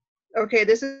 okay,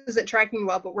 this isn't tracking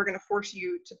well, but we're going to force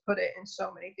you to put it in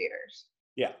so many theaters.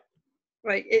 Yeah.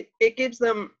 Like it gives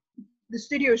them, the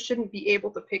studios shouldn't be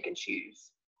able to pick and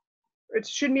choose. It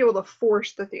shouldn't be able to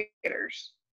force the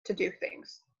theaters to do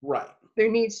things. Right. There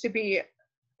needs to be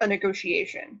a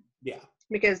negotiation. Yeah.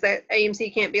 Because that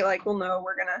AMC can't be like, well, no,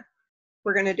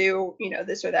 we're gonna do,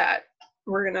 this or that.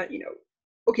 We're gonna,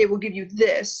 okay, we'll give you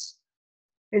this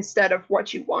instead of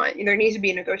what you want. There needs to be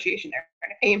a negotiation there.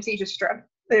 And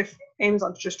if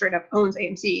Amazon just straight up owns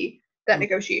AMC, that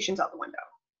negotiation's out the window.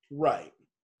 Right.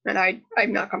 And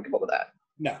I'm not comfortable with that.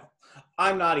 No,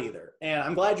 I'm not either. And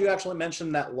I'm glad you actually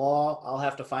mentioned that law. I'll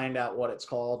have to find out what it's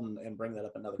called and bring that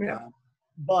up another time.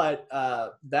 But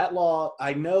that law,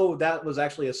 I know that was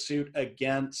actually a suit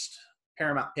against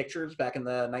Paramount Pictures back in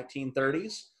the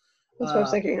 1930s. That's what I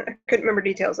was thinking. I couldn't remember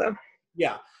details though.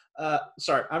 Yeah.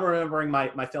 Sorry, I'm remembering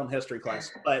my film history class.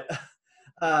 But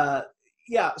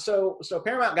yeah, so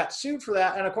Paramount got sued for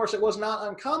that. And of course, it was not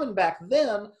uncommon back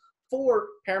then for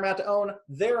Paramount to own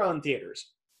their own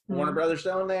theaters. Warner Brothers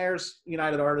to own theirs,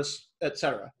 United Artists,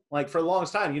 etc. Like for the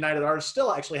longest time, United Artists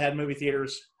still actually had movie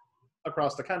theaters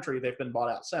across the country. They've been bought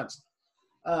out since.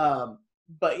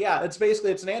 But yeah, it's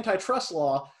an antitrust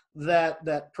law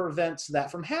that prevents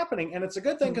that from happening. And it's a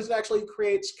good thing because it actually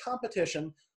creates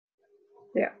competition.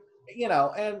 Yeah.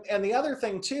 And the other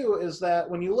thing too is that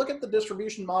when you look at the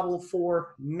distribution model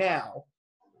for now,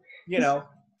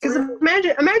 because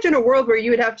imagine a world where you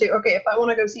would have to, okay, if I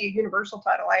want to go see a Universal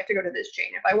title, I have to go to this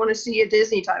chain. If I want to see a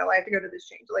Disney title, I have to go to this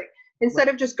chain. Like instead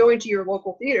of just going to your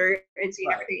local theater and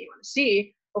seeing everything you want to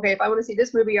see, okay, if I want to see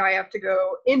this movie, I have to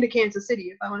go into Kansas City.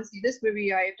 If I want to see this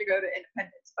movie, I have to go to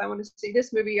Independence. If I want to see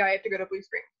this movie, I have to go to Blue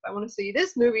Screen. If I want to see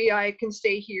this movie, I can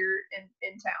stay here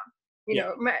in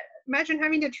town. Imagine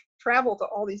having to travel to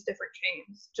all these different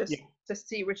chains just to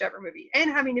see whichever movie,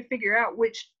 and having to figure out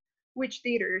which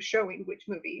theater is showing which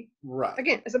movie. Right.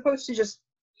 Again, as opposed to just,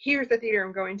 here's the theater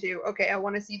I'm going to. Okay, I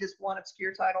want to see this one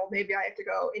obscure title. Maybe I have to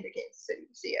go into Kansas City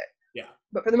to see it. Yeah.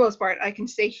 But for the most part, I can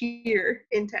stay here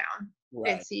in town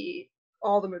and see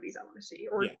all the movies I want to see,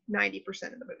 or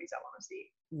 90% of the movies I want to see.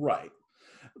 Right.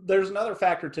 There's another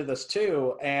factor to this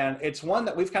too, and it's one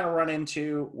that we've kind of run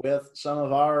into with some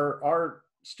of our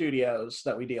studios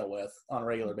that we deal with on a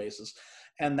regular basis,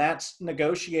 and that's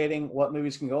negotiating what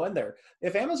movies can go in there.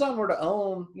 If Amazon were to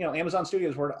own, Amazon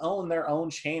Studios were to own their own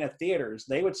chain of theaters,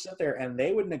 they would sit there and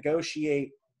they would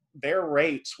negotiate their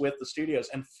rates with the studios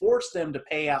and force them to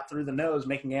pay out through the nose,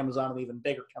 making Amazon an even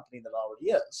bigger company than it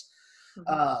already is.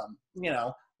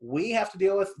 We have to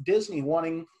deal with Disney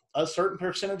wanting a certain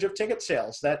percentage of ticket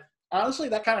sales. That honestly,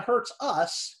 that kind of hurts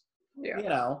us.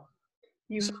 Yeah.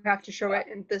 You have to show it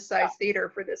in this size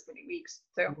theater for this many weeks.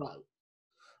 So.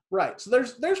 Right. So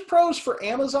there's pros for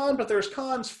Amazon, but there's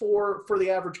cons for the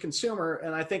average consumer,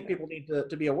 and I think people need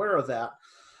to be aware of that.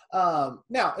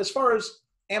 Now, as far as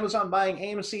Amazon buying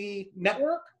AMC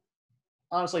Network,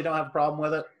 honestly, don't have a problem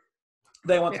with it.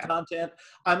 They want the content.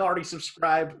 I'm already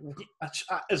subscribed.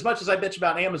 As much as I bitch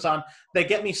about Amazon, they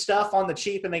get me stuff on the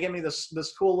cheap, and they give me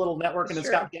this cool little network, and it's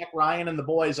got Jack Ryan and the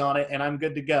boys on it, and I'm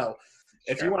good to go.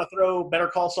 If you want to throw Better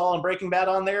Call Saul and Breaking Bad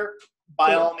on there,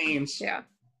 by all means. Yeah.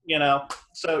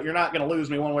 So you're not going to lose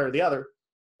me one way or the other.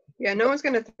 Yeah, no one's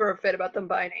going to throw a fit about them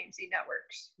buying AMC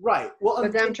networks. Right. Well,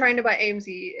 but them trying to buy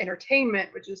AMC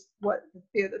Entertainment, which is what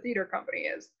the theater company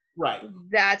is. Right.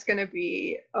 That's going to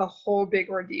be a whole big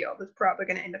ordeal. That's probably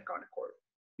going to end up going to court.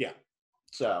 Yeah.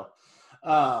 So,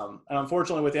 and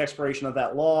unfortunately, with the expiration of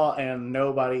that law and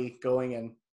nobody going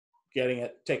and getting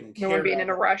it taken care of. No one being in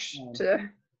a rush to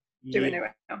do it anyway.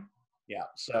 Yeah,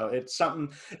 so it's something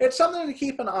to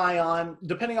keep an eye on,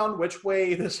 depending on which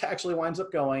way this actually winds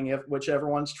up going, if whichever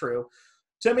one's true.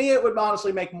 To me, it would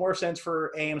honestly make more sense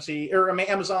for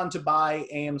Amazon to buy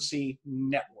AMC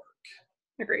Network.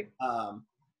 Agreed.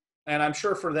 And I'm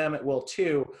sure for them it will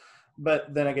too.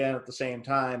 But then again, at the same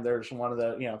time, there's one of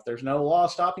the, if there's no law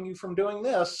stopping you from doing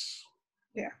this,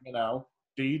 do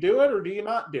you do it or do you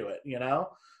not do it?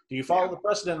 Do you follow the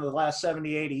precedent of the last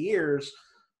 70, 80 years?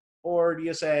 Or do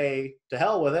you say, to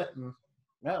hell with it, and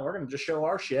no, we're going to just show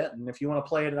our shit. And if you want to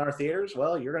play it in our theaters,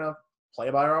 well, you're going to play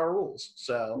by our rules.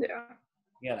 So,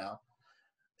 you know,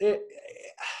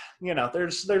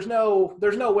 there's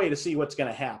no way to see what's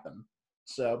going to happen.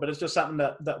 So, but it's just something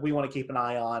that we want to keep an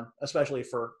eye on, especially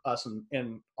for us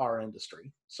in our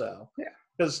industry. So,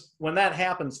 because when that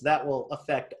happens, that will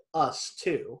affect us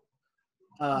too.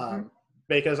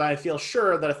 Because I feel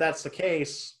sure that if that's the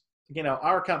case, you know,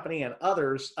 our company and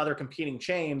other competing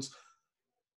chains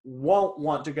won't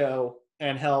want to go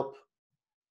and help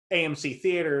AMC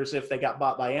theaters if they got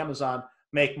bought by Amazon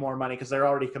make more money because they're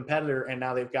already a competitor and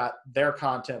now they've got their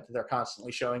content that they're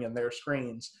constantly showing in their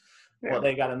screens. Well,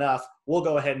 they got enough. We'll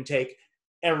go ahead and take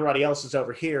everybody else's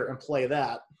over here and play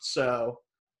that. So,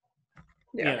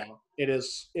 you know,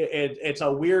 it's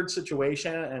a weird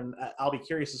situation, and I'll be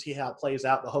curious to see how it plays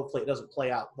out, but hopefully it doesn't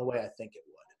play out the way I think it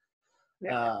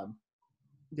would.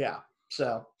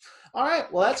 So, all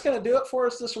right. Well, that's going to do it for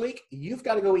us this week. You've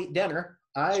got to go eat dinner.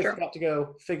 I've got to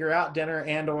go figure out dinner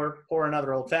and or pour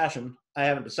another old fashioned. I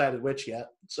haven't decided which yet.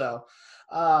 So,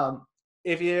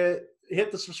 if you hit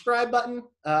the subscribe button,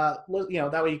 you know,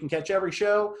 that way you can catch every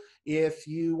show. If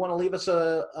you want to leave us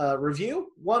a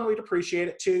review, one, we'd appreciate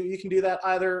it. Two, you can do that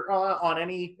either on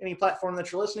any platform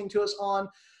that you're listening to us on,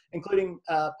 including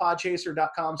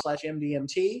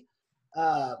podchaser.com/MDMT.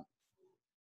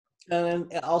 And then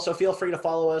also feel free to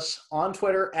follow us on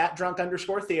Twitter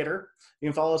 @drunk_theater. You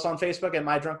can follow us on Facebook at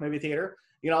My Drunk Movie Theater.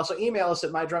 You can also email us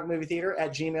at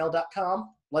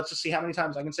mydrunkmovietheater@gmail.com. Let's just see how many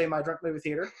times I can say My Drunk Movie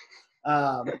Theater.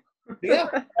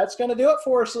 Yeah, that's going to do it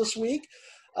for us this week.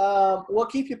 We'll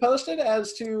keep you posted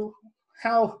as to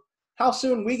how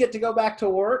soon we get to go back to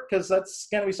work, because that's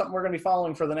going to be something we're going to be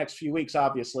following for the next few weeks,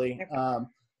 obviously.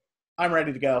 I'm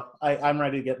ready to go. I'm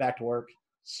ready to get back to work.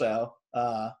 So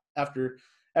after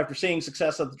seeing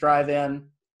success at the drive-in,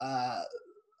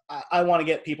 I want to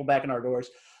get people back in our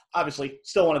doors. Obviously,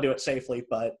 still want to do it safely,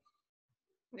 but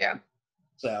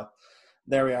so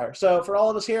there we are. So for all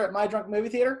of us here at My Drunk Movie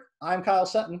Theater, I'm Kyle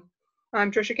Sutton. I'm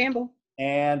Trisha Campbell.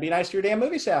 And be nice to your damn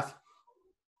movie staff.